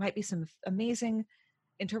disparage it. There might be some amazing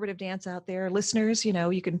interpretive dance out there. Listeners,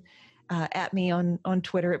 you can at me on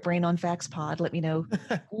Twitter at Brain on Facts Pod. Let me know.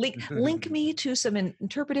 Link me to some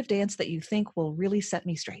interpretive dance that you think will really set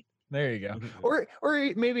me straight. There you go.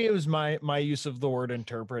 Or maybe it was my use of the word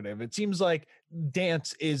interpretive. It seems like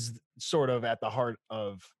dance is sort of at the heart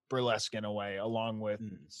of burlesque in a way, along with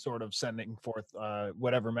sort of sending forth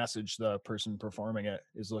whatever message the person performing it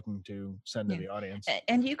is looking to send to the audience.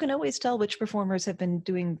 And you can always tell which performers have been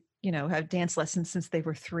doing, have dance lessons since they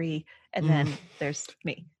were 3. And then there's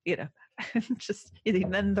me, just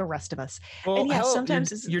then the rest of us. Well, and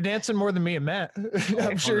sometimes you're dancing more than me and Matt.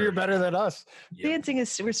 I'm sure you're better than us. Dancing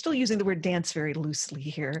we're still using the word dance very loosely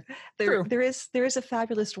here. There is a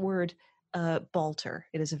fabulous word, balter.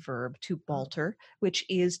 It is a verb, to balter, which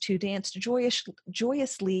is to dance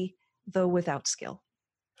joyously, though without skill.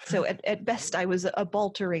 So at best, I was a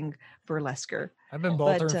baltering burlesquer. I've been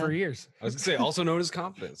baltering for years. I was gonna say, also known as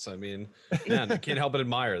confidence. I mean, man, I can't help but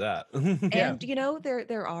admire that. And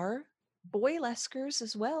there are boylesquers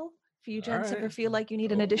as well. If you gents ever feel like you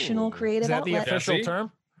need an additional creative outlet. Is that the official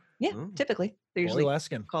term? Yeah, typically they're usually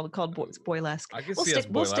boylesque. called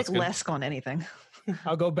boylesque. We'll stick lesque on anything.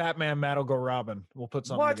 I'll go Batman. Matt will go Robin. We'll put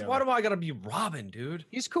something together. Why do I gotta be Robin, dude?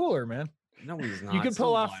 He's cooler, man. No, he's not. You can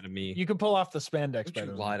pull off. Lie to me. You can pull off the spandex. Don't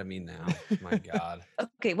you lie to me now. My God.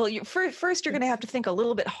 Okay, well, first you're going to have to think a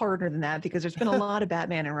little bit harder than that, because there's been a lot of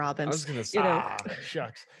Batman and Robins. I was going to say,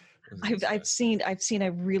 shucks. I've seen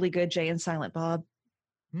a really good Jay and Silent Bob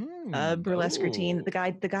burlesque routine.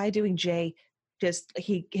 The guy doing Jay,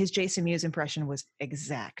 his Jason Mewes impression was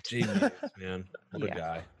exact. Jay Mewes, man, what a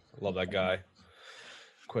guy. I love that guy.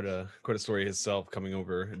 Quite a story himself, coming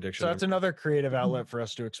over addiction. So that's another creative outlet for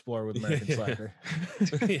us to explore with American Slacker.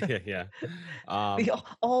 yeah. The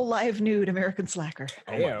all live nude American Slacker.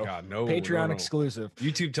 Oh my God, no Patreon exclusive.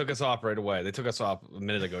 YouTube took us off right away. They took us off a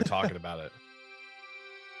minute ago talking about it.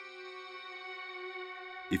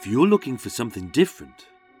 If you're looking for something different,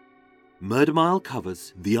 Murder Mile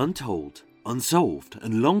covers the untold, unsolved,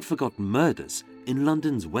 and long forgotten murders in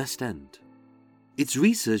London's West End. It's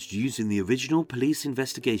researched using the original police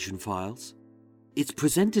investigation files, it's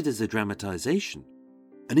presented as a dramatisation,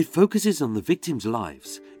 and it focuses on the victims'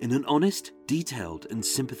 lives in an honest, detailed and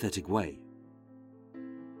sympathetic way.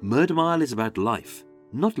 Murder Mile is about life,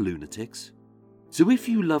 not lunatics. So if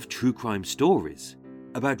you love true crime stories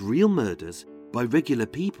about real murders by regular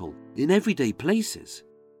people in everyday places,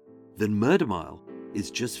 then Murder Mile is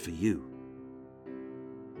just for you.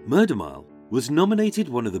 Murder Mile was nominated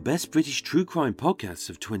one of the best British true crime podcasts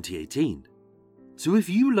of 2018. So if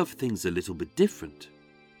you love things a little bit different,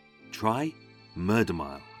 try Murder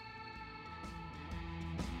Mile.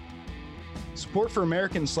 Support for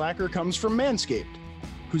American Slacker comes from Manscaped,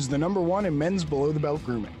 who's the #1 in men's below-the-belt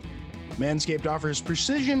grooming. Manscaped offers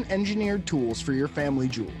precision-engineered tools for your family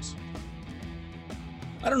jewels.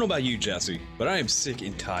 I don't know about you, Jesse, but I am sick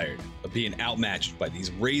and tired of being outmatched by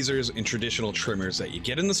these razors and traditional trimmers that you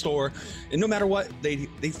get in the store, and no matter what, they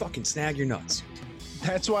fucking snag your nuts.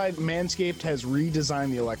 That's why Manscaped has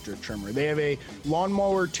redesigned the electric trimmer. They have a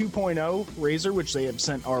Lawnmower 2.0 razor, which they have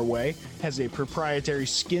sent our way, has a proprietary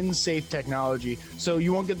skin-safe technology, so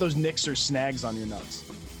you won't get those nicks or snags on your nuts.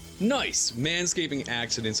 Nice! Manscaping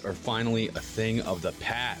accidents are finally a thing of the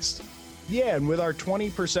past. Yeah, and with our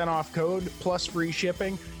 20% off code plus free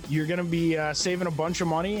shipping, you're going to be saving a bunch of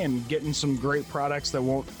money and getting some great products that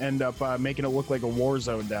won't end up making it look like a war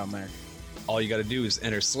zone down there. All you got to do is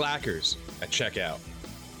enter Slackers at checkout.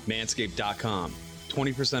 Manscaped.com.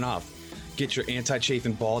 20% off. Get your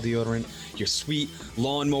anti-chafing ball deodorant, your sweet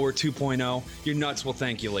Lawnmower 2.0. Your nuts will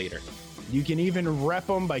thank you later. You can even rep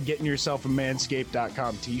them by getting yourself a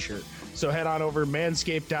Manscaped.com t-shirt. So head on over to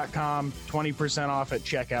Manscaped.com, 20% off at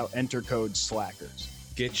checkout, enter code SLACKERS.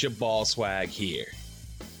 Get your ball swag here.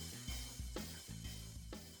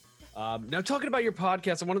 Now, talking about your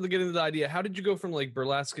podcast, I wanted to get into the idea. How did you go from like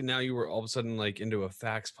burlesque and now you were all of a sudden like into a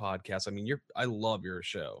facts podcast? I mean, I love your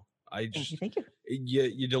show. Thank you.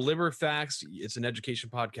 You deliver facts. It's an education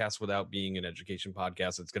podcast without being an education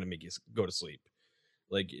podcast. It's going to make you go to sleep.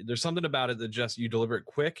 Like there's something about it that just you deliver it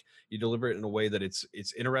quick. You deliver it in a way that it's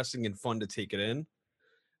interesting and fun to take it in.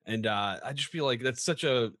 And I just feel like that's such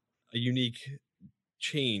a unique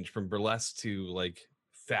change from burlesque to like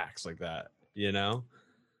facts like that, you know?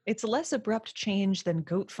 It's a less abrupt change than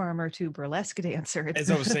goat farmer to burlesque dancer. As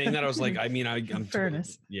I was saying that, I was like, I mean, I'm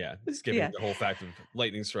fairness. Skipping the whole fact of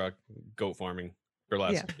lightning struck, goat farming,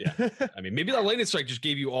 burlesque. Yeah. I mean, maybe that lightning strike just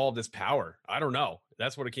gave you all this power. I don't know.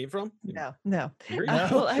 That's what it came from. No. No. Okay.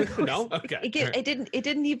 I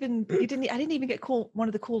didn't even get one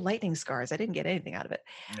of the cool lightning scars. I didn't get anything out of it.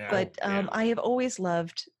 No. But I have always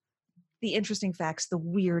loved the interesting facts, the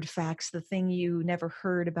weird facts, the thing you never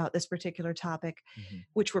heard about this particular topic,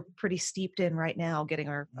 which we're pretty steeped in right now, getting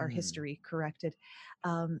our history corrected.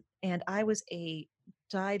 And I was a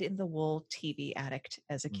dyed-in-the-wool TV addict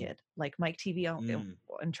as a kid. Like Mike TV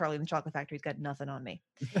and Charlie and the Chocolate Factory's got nothing on me.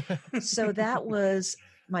 So that was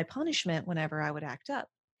my punishment whenever I would act up.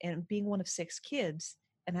 And being one of 6 kids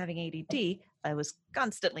and having ADD, I was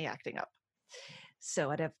constantly acting up.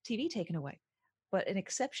 So I'd have TV taken away. But an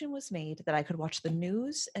exception was made that I could watch the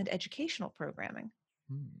news and educational programming.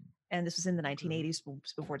 And this was in the 1980s,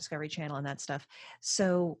 before Discovery Channel and that stuff.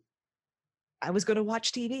 So I was going to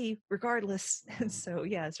watch TV regardless. And so,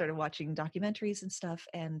 yeah, I started watching documentaries and stuff.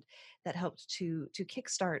 And that helped to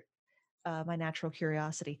kickstart my natural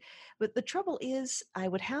curiosity. But the trouble is I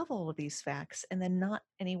would have all of these facts and then not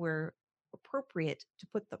anywhere appropriate to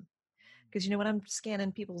put them. Because, when I'm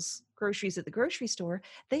scanning people's groceries at the grocery store,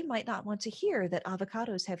 they might not want to hear that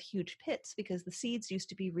avocados have huge pits because the seeds used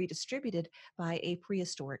to be redistributed by a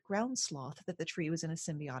prehistoric ground sloth that the tree was in a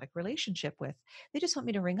symbiotic relationship with. They just want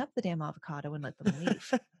me to ring up the damn avocado and let them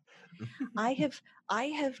leave. I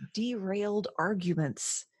have derailed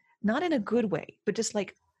arguments, not in a good way, but just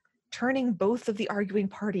like turning both of the arguing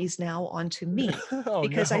parties now onto me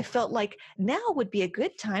because I felt like now would be a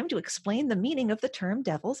good time to explain the meaning of the term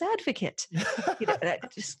devil's advocate. I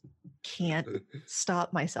just can't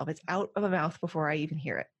stop myself. It's out of my mouth before I even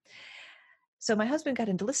hear it. So my husband got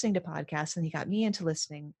into listening to podcasts and he got me into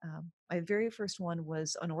listening. My very first one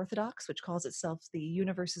was Unorthodox, which calls itself the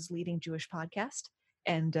universe's leading Jewish podcast.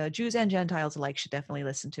 And Jews and Gentiles alike should definitely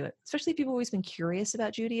listen to it, especially if you've always been curious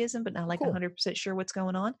about Judaism, but not like 100% sure what's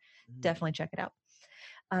going on. Definitely check it out.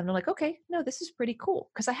 I'm like, okay, no, this is pretty cool.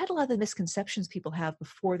 Because I had a lot of the misconceptions people have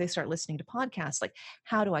before they start listening to podcasts. Like,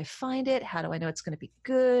 how do I find it? How do I know it's going to be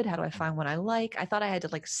good? How do I find what I like? I thought I had to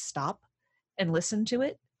like stop and listen to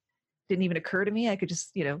it. Didn't even occur to me. I could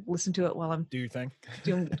just, listen to it while I'm do your thing,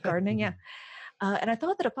 doing gardening. Yeah. And I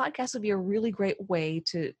thought that a podcast would be a really great way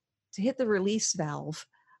to hit the release valve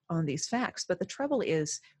on these facts. But the trouble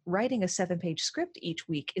is writing a 7-page script each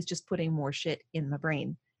week is just putting more shit in my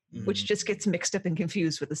brain, which just gets mixed up and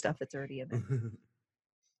confused with the stuff that's already in there.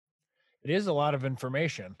 It is a lot of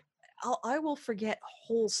information. I will forget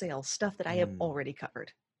wholesale stuff that I have already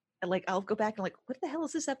covered. And like, I'll go back and like, what the hell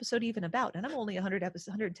is this episode even about? And I'm only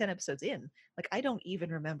 110 episodes in. Like, I don't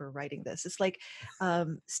even remember writing this. It's like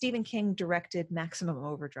Stephen King directed Maximum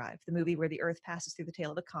Overdrive, the movie where the Earth passes through the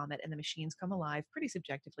tail of a comet and the machines come alive, pretty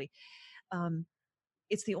subjectively.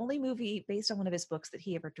 It's the only movie based on one of his books that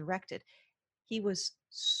he ever directed. He was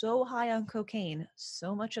so high on cocaine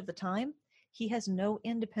so much of the time, he has no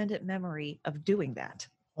independent memory of doing that.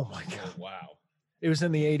 Oh my God. Oh, wow. It was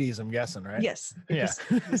in the 80s, I'm guessing, right? Yes. Yeah.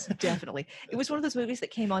 It was definitely. It was one of those movies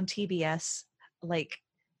that came on TBS like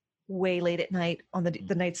way late at night on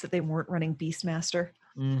the nights that they weren't running Beastmaster.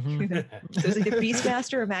 Mhm. You know? So it was either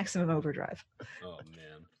Beastmaster or Maximum Overdrive. Oh man.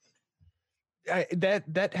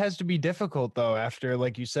 That has to be difficult though. After,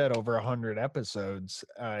 like you said, over 100 episodes,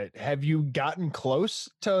 have you gotten close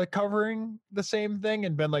to covering the same thing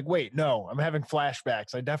and been like, "Wait, no, I'm having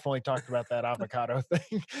flashbacks. I definitely talked about that avocado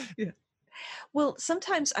thing." Well,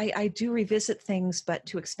 sometimes I do revisit things, but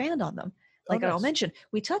to expand on them. Like I'll nice. mention,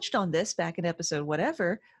 we touched on this back in episode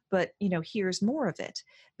whatever, but here's more of it,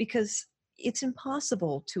 because it's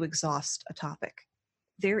impossible to exhaust a topic.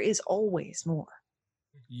 There is always more.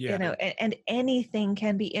 Yeah. And anything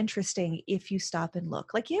can be interesting if you stop and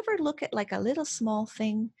look. Like, you ever look at like a little small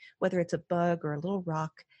thing, whether it's a bug or a little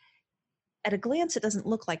rock, at a glance it doesn't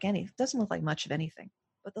look like much of anything.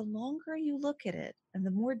 But the longer you look at it and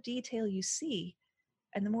the more detail you see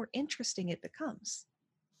and the more interesting it becomes.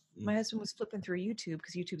 My husband was flipping through YouTube,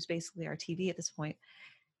 because YouTube's basically our TV at this point,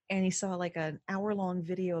 and he saw like an hour-long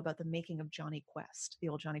video about the making of Johnny Quest, the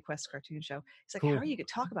old Johnny Quest cartoon show. He's like, Cool. how are you going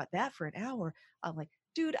to talk about that for an hour? I'm like,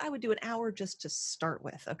 dude, I would do an hour just to start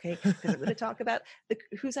with, okay? Because I'm going to talk about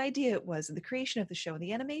whose idea it was, and the creation of the show, and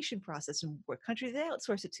the animation process, and what country they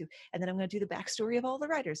outsource it to. And then I'm going to do the backstory of all the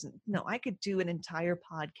writers. And no, I could do an entire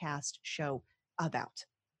podcast show about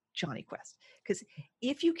Johnny Quest. Because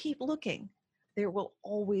if you keep looking, there will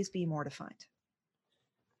always be more to find.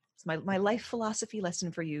 It's my life philosophy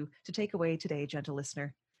lesson for you to take away today, gentle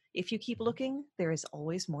listener. If you keep looking, there is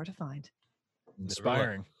always more to find.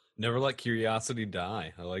 Inspiring. Never let curiosity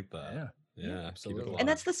die. I like that. Yeah. Yeah, absolutely. Keep it And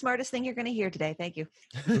that's the smartest thing you're going to hear today. Thank you.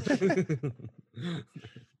 alive.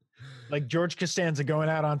 Like George Costanza going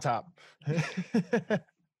out on top.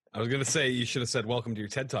 I was gonna say you should have said welcome to your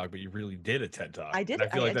TED Talk, but you really did a TED Talk. I did. And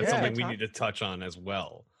I feel I like that's did a something TED we Talk. need to touch on as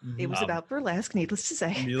well. It was about burlesque, needless to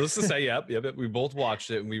say. Needless to say, yep. We both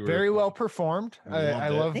watched it, and we were Very well performed. I Loved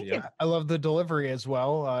it. love Thank you. I love the delivery as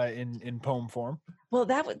well, in poem form. Well,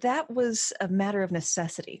 that was a matter of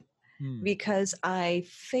necessity, Hmm. because I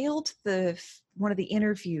failed one of the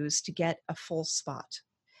interviews to get a full spot.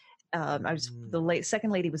 The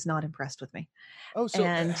second lady was not impressed with me. Oh, so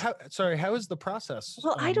And- how is the process?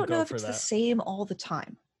 Well, I don't go know if for it's the that? same all the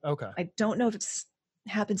time. Okay. I don't know if it's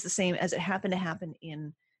happens the same as it happened to happen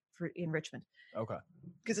in Richmond, Okay.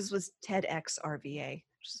 because this was TEDx RVA,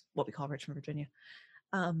 which is what we call Richmond, Virginia.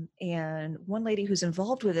 And one lady who's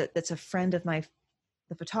involved with it, that's a friend of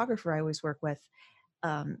the photographer I always work with,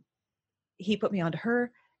 he put me onto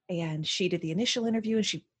her, and she did the initial interview, and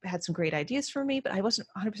she had some great ideas for me, but I wasn't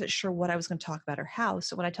 100% sure what I was going to talk about or how.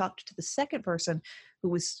 So when I talked to the second person, who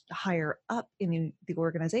was higher up in the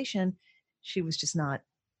organization, she was just not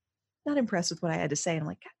impressed with what I had to say. And I'm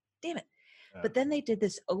like, God damn it. Yeah. But then they did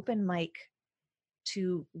this open mic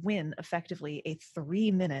to win effectively a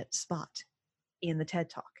 3-minute spot in the TED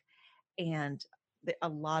Talk. And a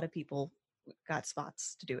lot of people got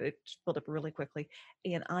spots to do it. It filled up really quickly.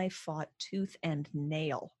 And I fought tooth and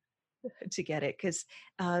nail to get it, because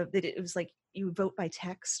it was like you vote by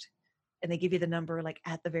text, and they give you the number like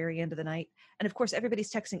at the very end of the night. And of course,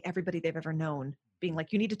 everybody's texting everybody they've ever known, being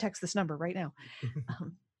like, you need to text this number right now.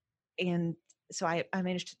 And so I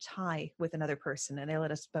managed to tie with another person, and they let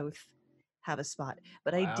us both have a spot.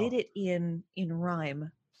 But I did Wow. it in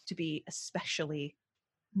rhyme to be especially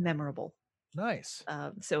memorable. Nice.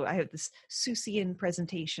 So I have this Seussian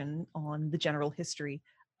presentation on the general history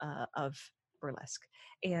of burlesque.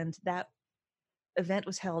 And that event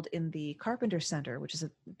was held in the Carpenter Center, which is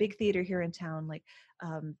a big theater here in town. Like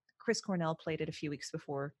Chris Cornell played it a few weeks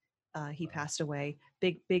before he passed away.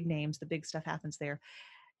 Big names, the big stuff happens there.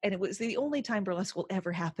 And it was the only time burlesque will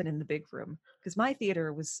ever happen in the big room, because my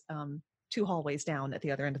theater was 2 hallways down at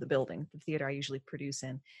the other end of the building, the theater I usually produce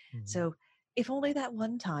in. Mhm. So if only that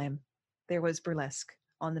one time there was burlesque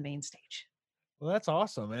on the main stage. Well, that's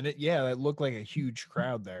awesome. And it looked like a huge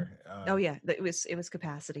crowd there. Oh yeah, it was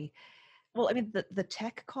capacity. Well, I mean, the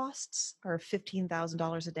tech costs are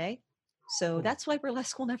 $15,000 a day. So that's why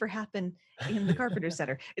burlesque will never happen in the Carpenter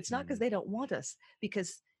Center. It's not because they don't want us,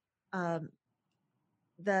 because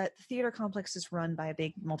the theater complex is run by a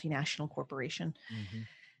big multinational corporation. Mhm.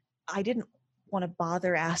 I didn't want to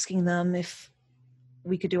bother asking them if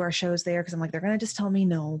we could do our shows there, because I'm like, they're going to just tell me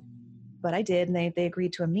no. But I did, and they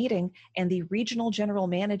agreed to a meeting, and the regional general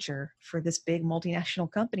manager for this big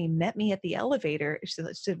multinational company met me at the elevator. She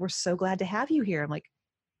said, "We're so glad to have you here." I'm like,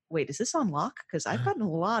 wait, is this on lock? Because I've gotten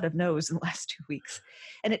a lot of no's in the last 2 weeks.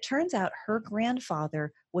 And it turns out her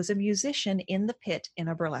grandfather was a musician in the pit in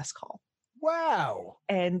a burlesque hall. Wow.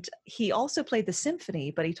 And he also played the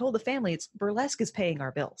symphony, but he told the family, it's burlesque is paying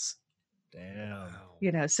our bills. Damn.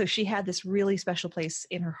 You know, so she had this really special place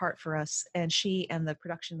in her heart for us. And she and the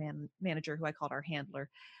production manager, who I called our handler,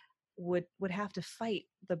 would have to fight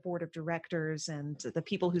the board of directors and the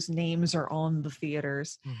people whose names are on the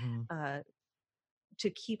theaters to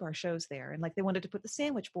keep our shows there. And like, they wanted to put the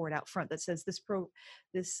sandwich board out front that says this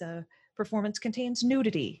performance contains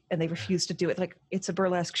nudity, and they refused to do it. Like, it's a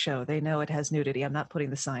burlesque show, they know it has nudity, I'm not putting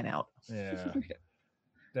the sign out. Yeah.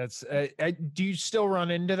 That's do you still run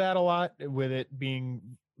into that a lot with it being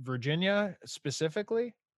Virginia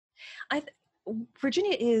specifically?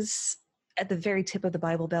 Virginia is at the very tip of the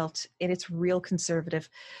Bible Belt, and it's real conservative.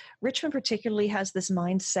 Richmond particularly has this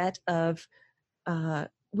mindset of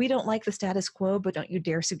we don't like the status quo, but don't you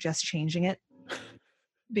dare suggest changing it,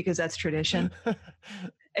 because that's tradition.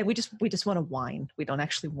 And we just want to whine. We don't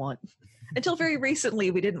actually want, until very recently,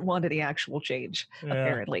 we didn't want any actual change,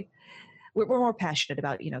 apparently. We're more passionate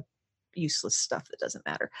about, useless stuff that doesn't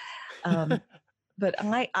matter. But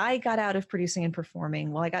I got out of producing and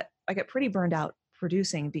performing. Well, I got pretty burned out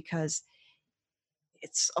producing, because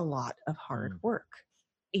it's a lot of hard work.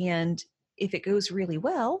 And if it goes really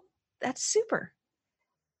well, that's super.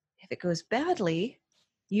 If it goes badly,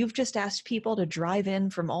 you've just asked people to drive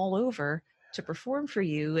in from all over to perform for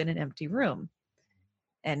you in an empty room.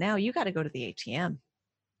 And now you got to go to the ATM.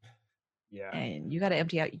 Yeah. And you got to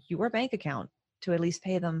empty out your bank account to at least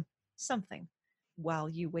pay them something while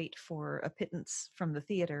you wait for a pittance from the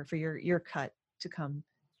theater for your cut to come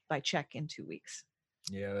by check in 2 weeks.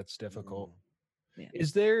 Yeah, that's difficult. Yeah.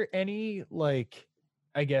 Is there any,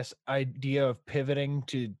 I guess, idea of pivoting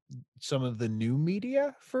to some of the new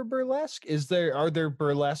media for burlesque? Are there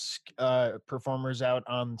burlesque performers out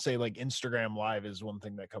on, say, like Instagram Live is one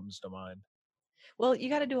thing that comes to mind? Well, you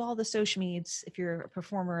got to do all the social medias if you're a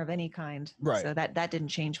performer of any kind. Right. So that didn't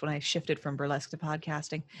change when I shifted from burlesque to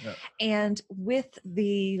podcasting. Yeah. And with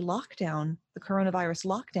the lockdown, the coronavirus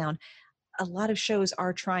lockdown, a lot of shows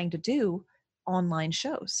are trying to do online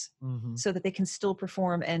shows so that they can still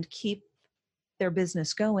perform and keep their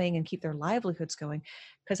business going and keep their livelihoods going.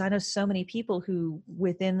 Because I know so many people who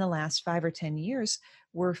within the last 5 or 10 years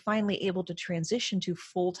were finally able to transition to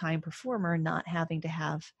full-time performer, not having to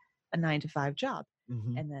have a 9-to-5 job.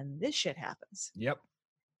 And then this shit happens. Yep.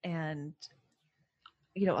 And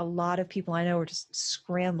a lot of people I know are just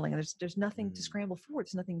scrambling. There's nothing to scramble for.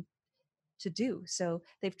 There's nothing to do. So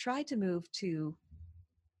they've tried to move to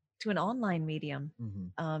an online medium.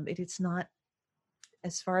 It's not,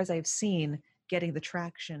 as far as I've seen, getting the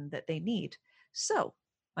traction that they need. So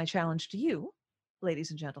my challenge to you,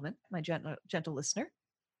 ladies and gentlemen, my gentle listener,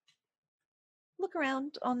 look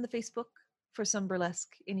around on the Facebook for some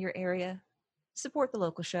burlesque in your area. Support the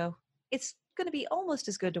local show. It's going to be almost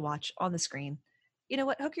as good to watch on the screen. You know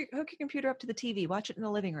what? Hook your computer up to the TV. Watch it in the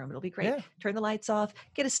living room. It'll be great. Yeah. Turn the lights off.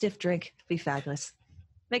 Get a stiff drink. It'll be fabulous.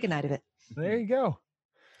 Make a night of it. There you go.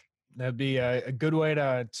 That'd be a good way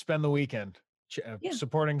to spend the weekend.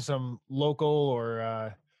 Supporting some local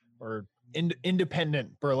or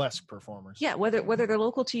independent burlesque performers. Yeah, whether they're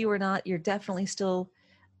local to you or not, you're definitely still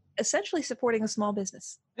essentially supporting a small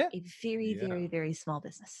business. Yeah. A very, very, very small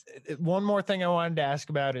business. One more thing I wanted to ask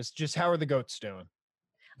about is just how are the goats doing?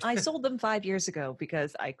 I sold them 5 years ago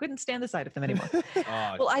because I couldn't stand the sight of them anymore.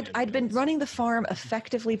 Well, I'd been running the farm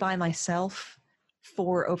effectively by myself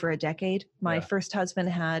for over a decade. My first husband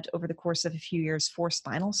had, over the course of a few years, 4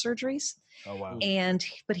 spinal surgeries. Oh, wow.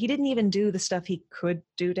 But he didn't even do the stuff he could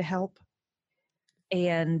do to help.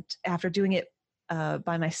 And after doing it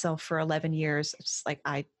by myself for 11 years, it's just like,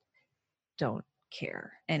 I don't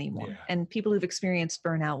care anymore. Yeah. And people who've experienced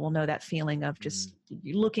burnout will know that feeling of just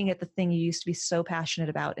looking at the thing you used to be so passionate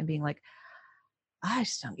about and being like, I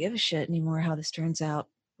just don't give a shit anymore how this turns out.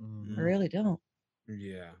 I really don't.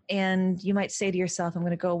 Yeah. And you might say to yourself, I'm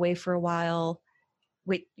going to go away for a while,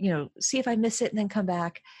 wait, see if I miss it and then come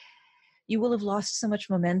back. You will have lost so much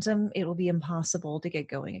momentum, it will be impossible to get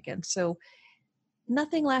going again. So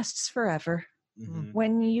nothing lasts forever.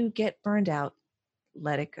 When you get burned out,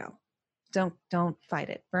 let it go. Don't fight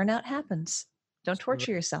it. Burnout happens. Don't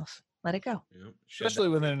torture yourself. Let it go. Yeah. Especially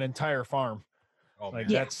within an entire farm. Oh,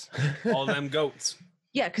 that's all them goats.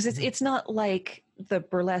 Yeah, because it's not like the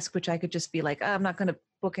burlesque, which I could just be like, I'm not going to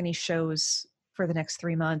book any shows for the next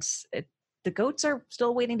 3 months. The goats are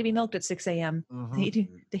still waiting to be milked at 6 a.m.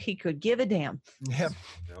 He could give a damn. Yep.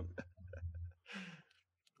 Yep.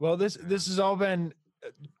 Well, this has all been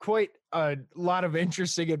quite a lot of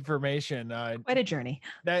interesting information. Quite a journey.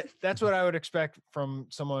 That's what I would expect from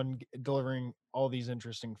someone delivering all these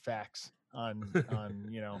interesting facts on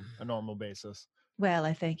a normal basis. Well,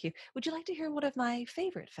 I thank you. Would you like to hear one of my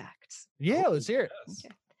favorite facts? Yeah, let's hear it. Yes.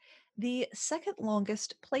 Okay. The second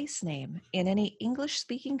longest place name in any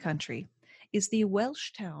English-speaking country is the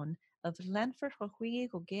Welsh town of Llanfairpwllgwyngyll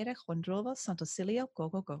Gogerych Wondrofa Santosilio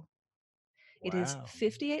Gogogo. It is Wow.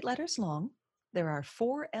 58 letters long. There are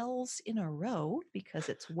 4 L's in a row because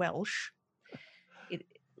it's Welsh.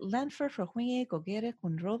 Llanfairpwllgwyngyll Gogerych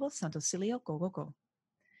Wondrofa Santosilio Gogogo.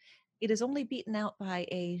 It is only beaten out by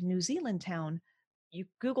a New Zealand town. You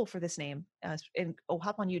Google for this name and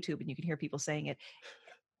hop on YouTube and you can hear people saying it.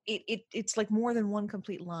 It's like more than one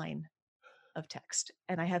complete line of text,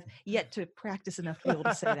 and I have yet to practice enough to be able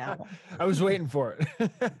to say that one. I was waiting for it.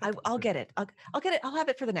 I'll get it. I'll get it. I'll have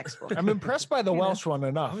it for the next book. I'm impressed by the You know. Welsh one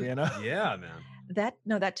enough, you know. Yeah, man.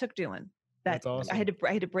 That took doing. That's awesome. I had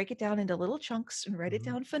to break it down into little chunks and write it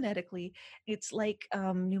down phonetically. It's like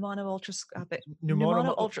pneumano-ultrascopic,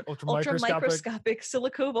 ultra microscopic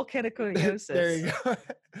silicovolcanicosis. There you go.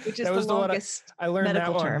 Which is That was the one longest I learned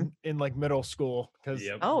medical that one term. in like middle school because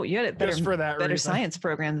Yep. Oh, you had it better, just for that better reason. science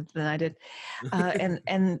program than I did.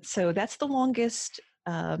 And so that's the longest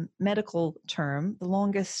medical term. The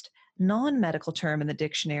longest non-medical term in the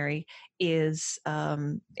dictionary is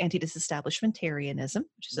anti-disestablishmentarianism,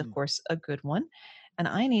 which is, of course, a good one. And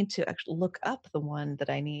I need to actually look up the one that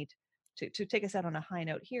I need to take us out on a high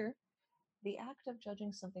note here. The act of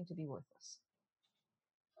judging something to be worthless.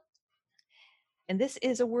 And this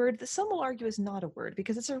is a word that some will argue is not a word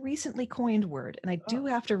because it's a recently coined word. And I do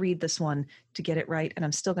have to read this one to get it right. And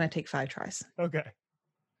I'm still going to take 5 tries. Okay.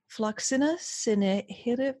 Floxina sine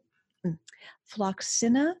hira.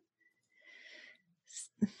 Floxina.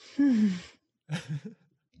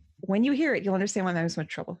 When you hear it, you'll understand why I'm having so much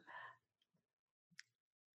trouble.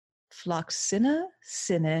 Floxina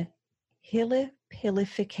sine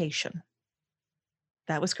hilipilification.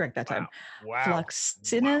 That was correct that time. Wow.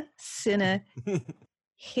 Floxina sine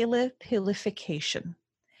hilipilification,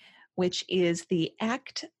 which is the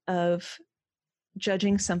act of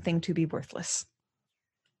judging something to be worthless.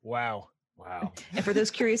 Wow. Wow. And for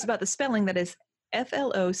those curious about the spelling, that is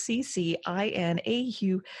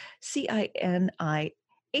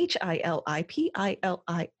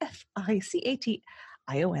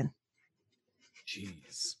FLOCCINAHUCILIPILIFICATION.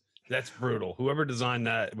 Jeez. That's brutal. Whoever designed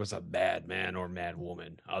that was a bad man or mad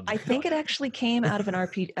woman. I think it actually came out of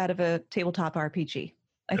out of a tabletop RPG.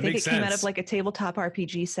 I think it came out of sense. like a tabletop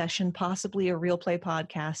RPG session, possibly a real play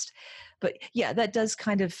podcast. But yeah, that does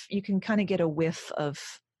kind of, you can kind of get a whiff of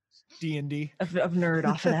D&D. of nerd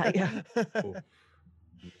off of that. Yeah. Oh,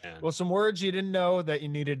 man. Well, some words you didn't know that you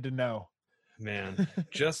needed to know. Man,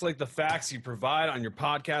 just like the facts you provide on your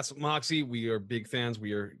podcast, Moxie, we are big fans.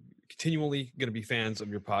 We are continually going to be fans of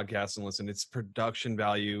your podcast and listen. Its production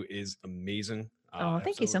value is amazing. Oh,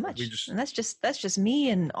 thank you so much. We just, And that's just me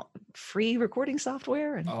and free recording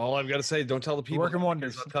software. And all I've got to say, don't tell the people. Working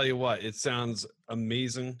wonders. I'll tell you what, it sounds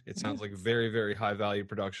amazing. It sounds like very, very high value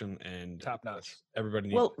production and Top notch. everybody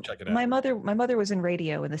needs well, to check it out. my mother was in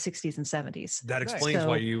radio in the 60s and 70s. That explains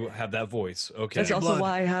why So- you have that voice. Okay. That's also blood.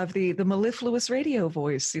 why I have the mellifluous radio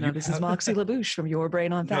voice. You know, You this have- is Moxie LaBouche from Your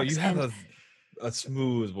Brain on No, Facts. you have and a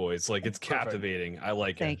smooth voice. Like it's Perfect. captivating. I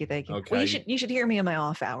like thank it. you. Okay. Well, you should hear me in my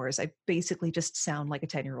off hours. I basically just sound like a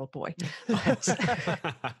 10-year-old boy.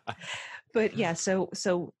 But yeah, so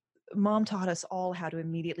Mom taught us all how to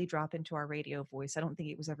immediately drop into our radio voice. I don't think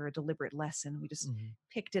it was ever a deliberate lesson. We just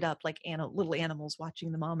picked it up like little animals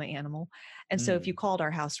watching the mama animal. And so if you called our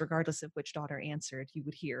house, regardless of which daughter answered, you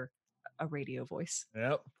would hear a radio voice.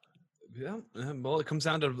 Yep. Yeah. Well, it comes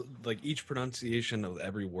down to like each pronunciation of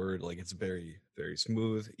every word. Like it's very, very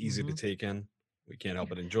smooth, easy to take in. We can't help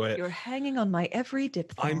but enjoy it. You're hanging on my every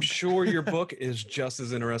diphthong. I'm sure your book is just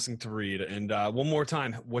as interesting to read. And one more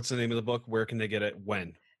time, what's the name of the book? Where can they get it?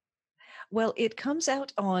 When? Well, it comes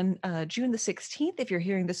out on June the 16th. If you're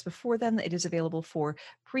hearing this before then, it is available for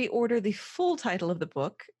pre-order. The full title of the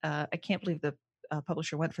book, I can't believe the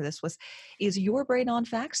publisher went for this, is Your Brain on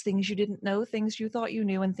Facts, Things You Didn't Know, Things You Thought You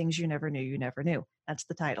Knew, and Things You Never Knew You Never Knew. That's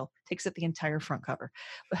the title. Takes up the entire front cover.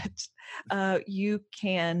 But you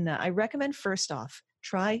can, I recommend first off,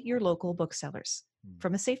 try your local booksellers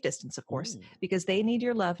from a safe distance, of course, because they need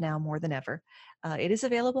your love now more than ever. It is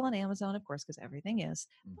available on Amazon, of course, because everything is.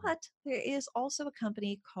 But there is also a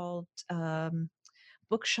company called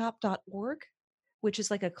bookshop.org, which is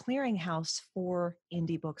like a clearinghouse for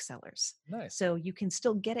indie booksellers. Nice. So you can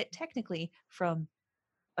still get it technically from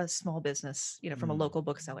a small business, from a local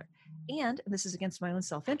bookseller. And this is against my own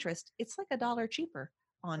self-interest, it's like $1 cheaper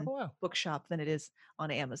on Bookshop than it is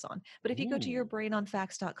on Amazon. But if you go to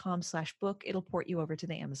yourbrainonfacts.com/book, it'll port you over to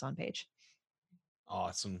the Amazon page.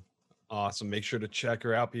 Awesome. Make sure to check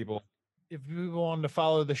her out, people. If people wanted to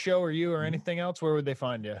follow the show or you or anything else, where would they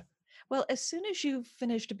find you? Well, as soon as you've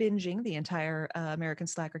finished binging the entire American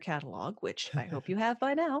Slacker catalog, which I hope you have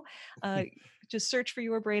by now, just search for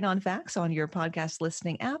Your Brain on Facts on your podcast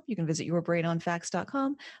listening app. You can visit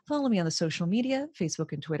yourbrainonfacts.com. Follow me on the social media,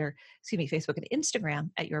 Facebook and Instagram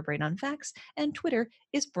at Your Brain on Facts. And Twitter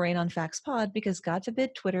is Brain on Facts Pod, because God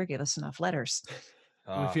forbid Twitter gave us enough letters.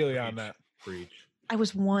 We feel you on that. Preach. I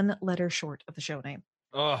was one letter short of the show name.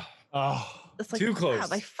 Oh, it's like, too close. God,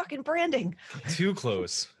 my fucking branding. Too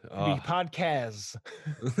close. The podcast.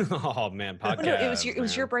 Oh man, podcast. No, it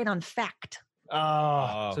was Your Brain on Fact.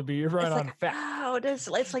 So be Your Brain It's on like, Fact. Oh, it's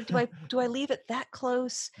like, do I leave it that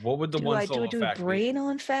close? What would the do one I solo do fact be? Brain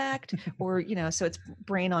on Fact, or so it's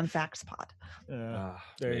Brain on Facts Pod.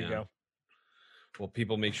 There you go. Well,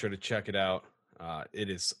 people, make sure to check it out. It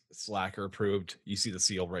is Slacker approved. You see the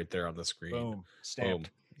seal right there on the screen. Boom. Stamped.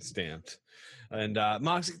 Stamped. And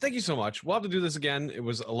Moxie, thank you so much. We'll have to do this again. It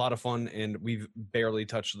was a lot of fun, and we've barely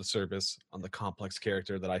touched the surface on the complex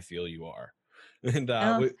character that I feel you are. And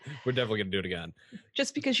we're definitely going to do it again.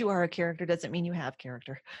 Just because you are a character doesn't mean you have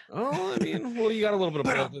character. Oh, I mean, well, you got a little bit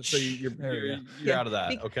of both, so you're out of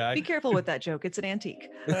that, okay? Be careful with that joke. It's an antique.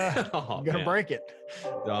 Oh, I'm going to break it.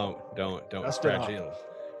 Don't. That's Fragile.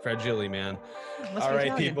 Fragile, man. All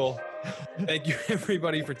right, people. Thank you,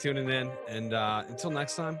 everybody, for tuning in. And until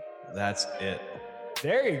next time, that's it.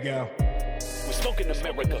 There you go. We're smoking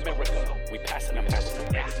America. We passing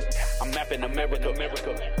America. I'm mapping America.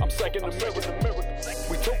 I'm psyching America.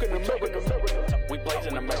 We talking America. We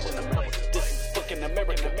blazing America. This is fucking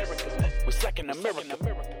America. We're slacking America.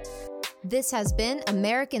 This has been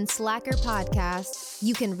American Slacker Podcast.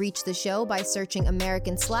 You can reach the show by searching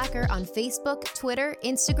American Slacker on Facebook, Twitter,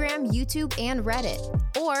 Instagram, YouTube, and Reddit.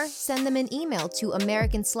 Or send them an email to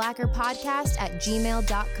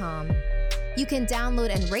americanslackerpodcast@gmail.com. You can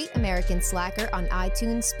download and rate American Slacker on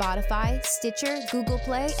iTunes, Spotify, Stitcher, Google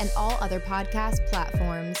Play, and all other podcast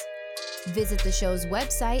platforms. Visit the show's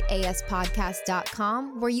website,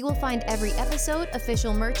 aspodcast.com, where you will find every episode,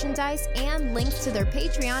 official merchandise, and links to their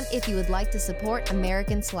Patreon if you would like to support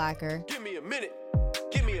American Slacker. Give me a minute.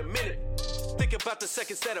 Think about the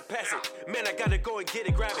seconds that are passing. Man, I gotta go and get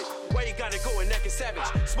it, grab it. Why you gotta go and act savage?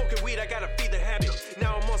 Smoking weed, I gotta feed the habit.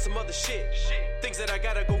 Now I'm on some other shit. Things that I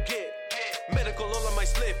gotta go get. Medical all on my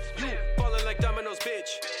slip. You falling like dominoes,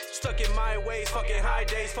 bitch. Stuck in my ways, fucking high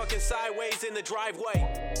days, fucking sideways in the driveway.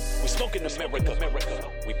 We smoking America.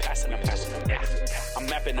 We passing America. I'm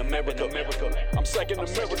mapping America. I'm psyching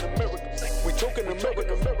America. We talking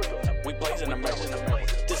America. We blazing America.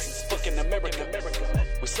 This is fucking America.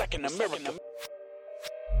 We're slacking America.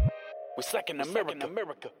 We're slacking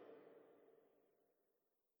America.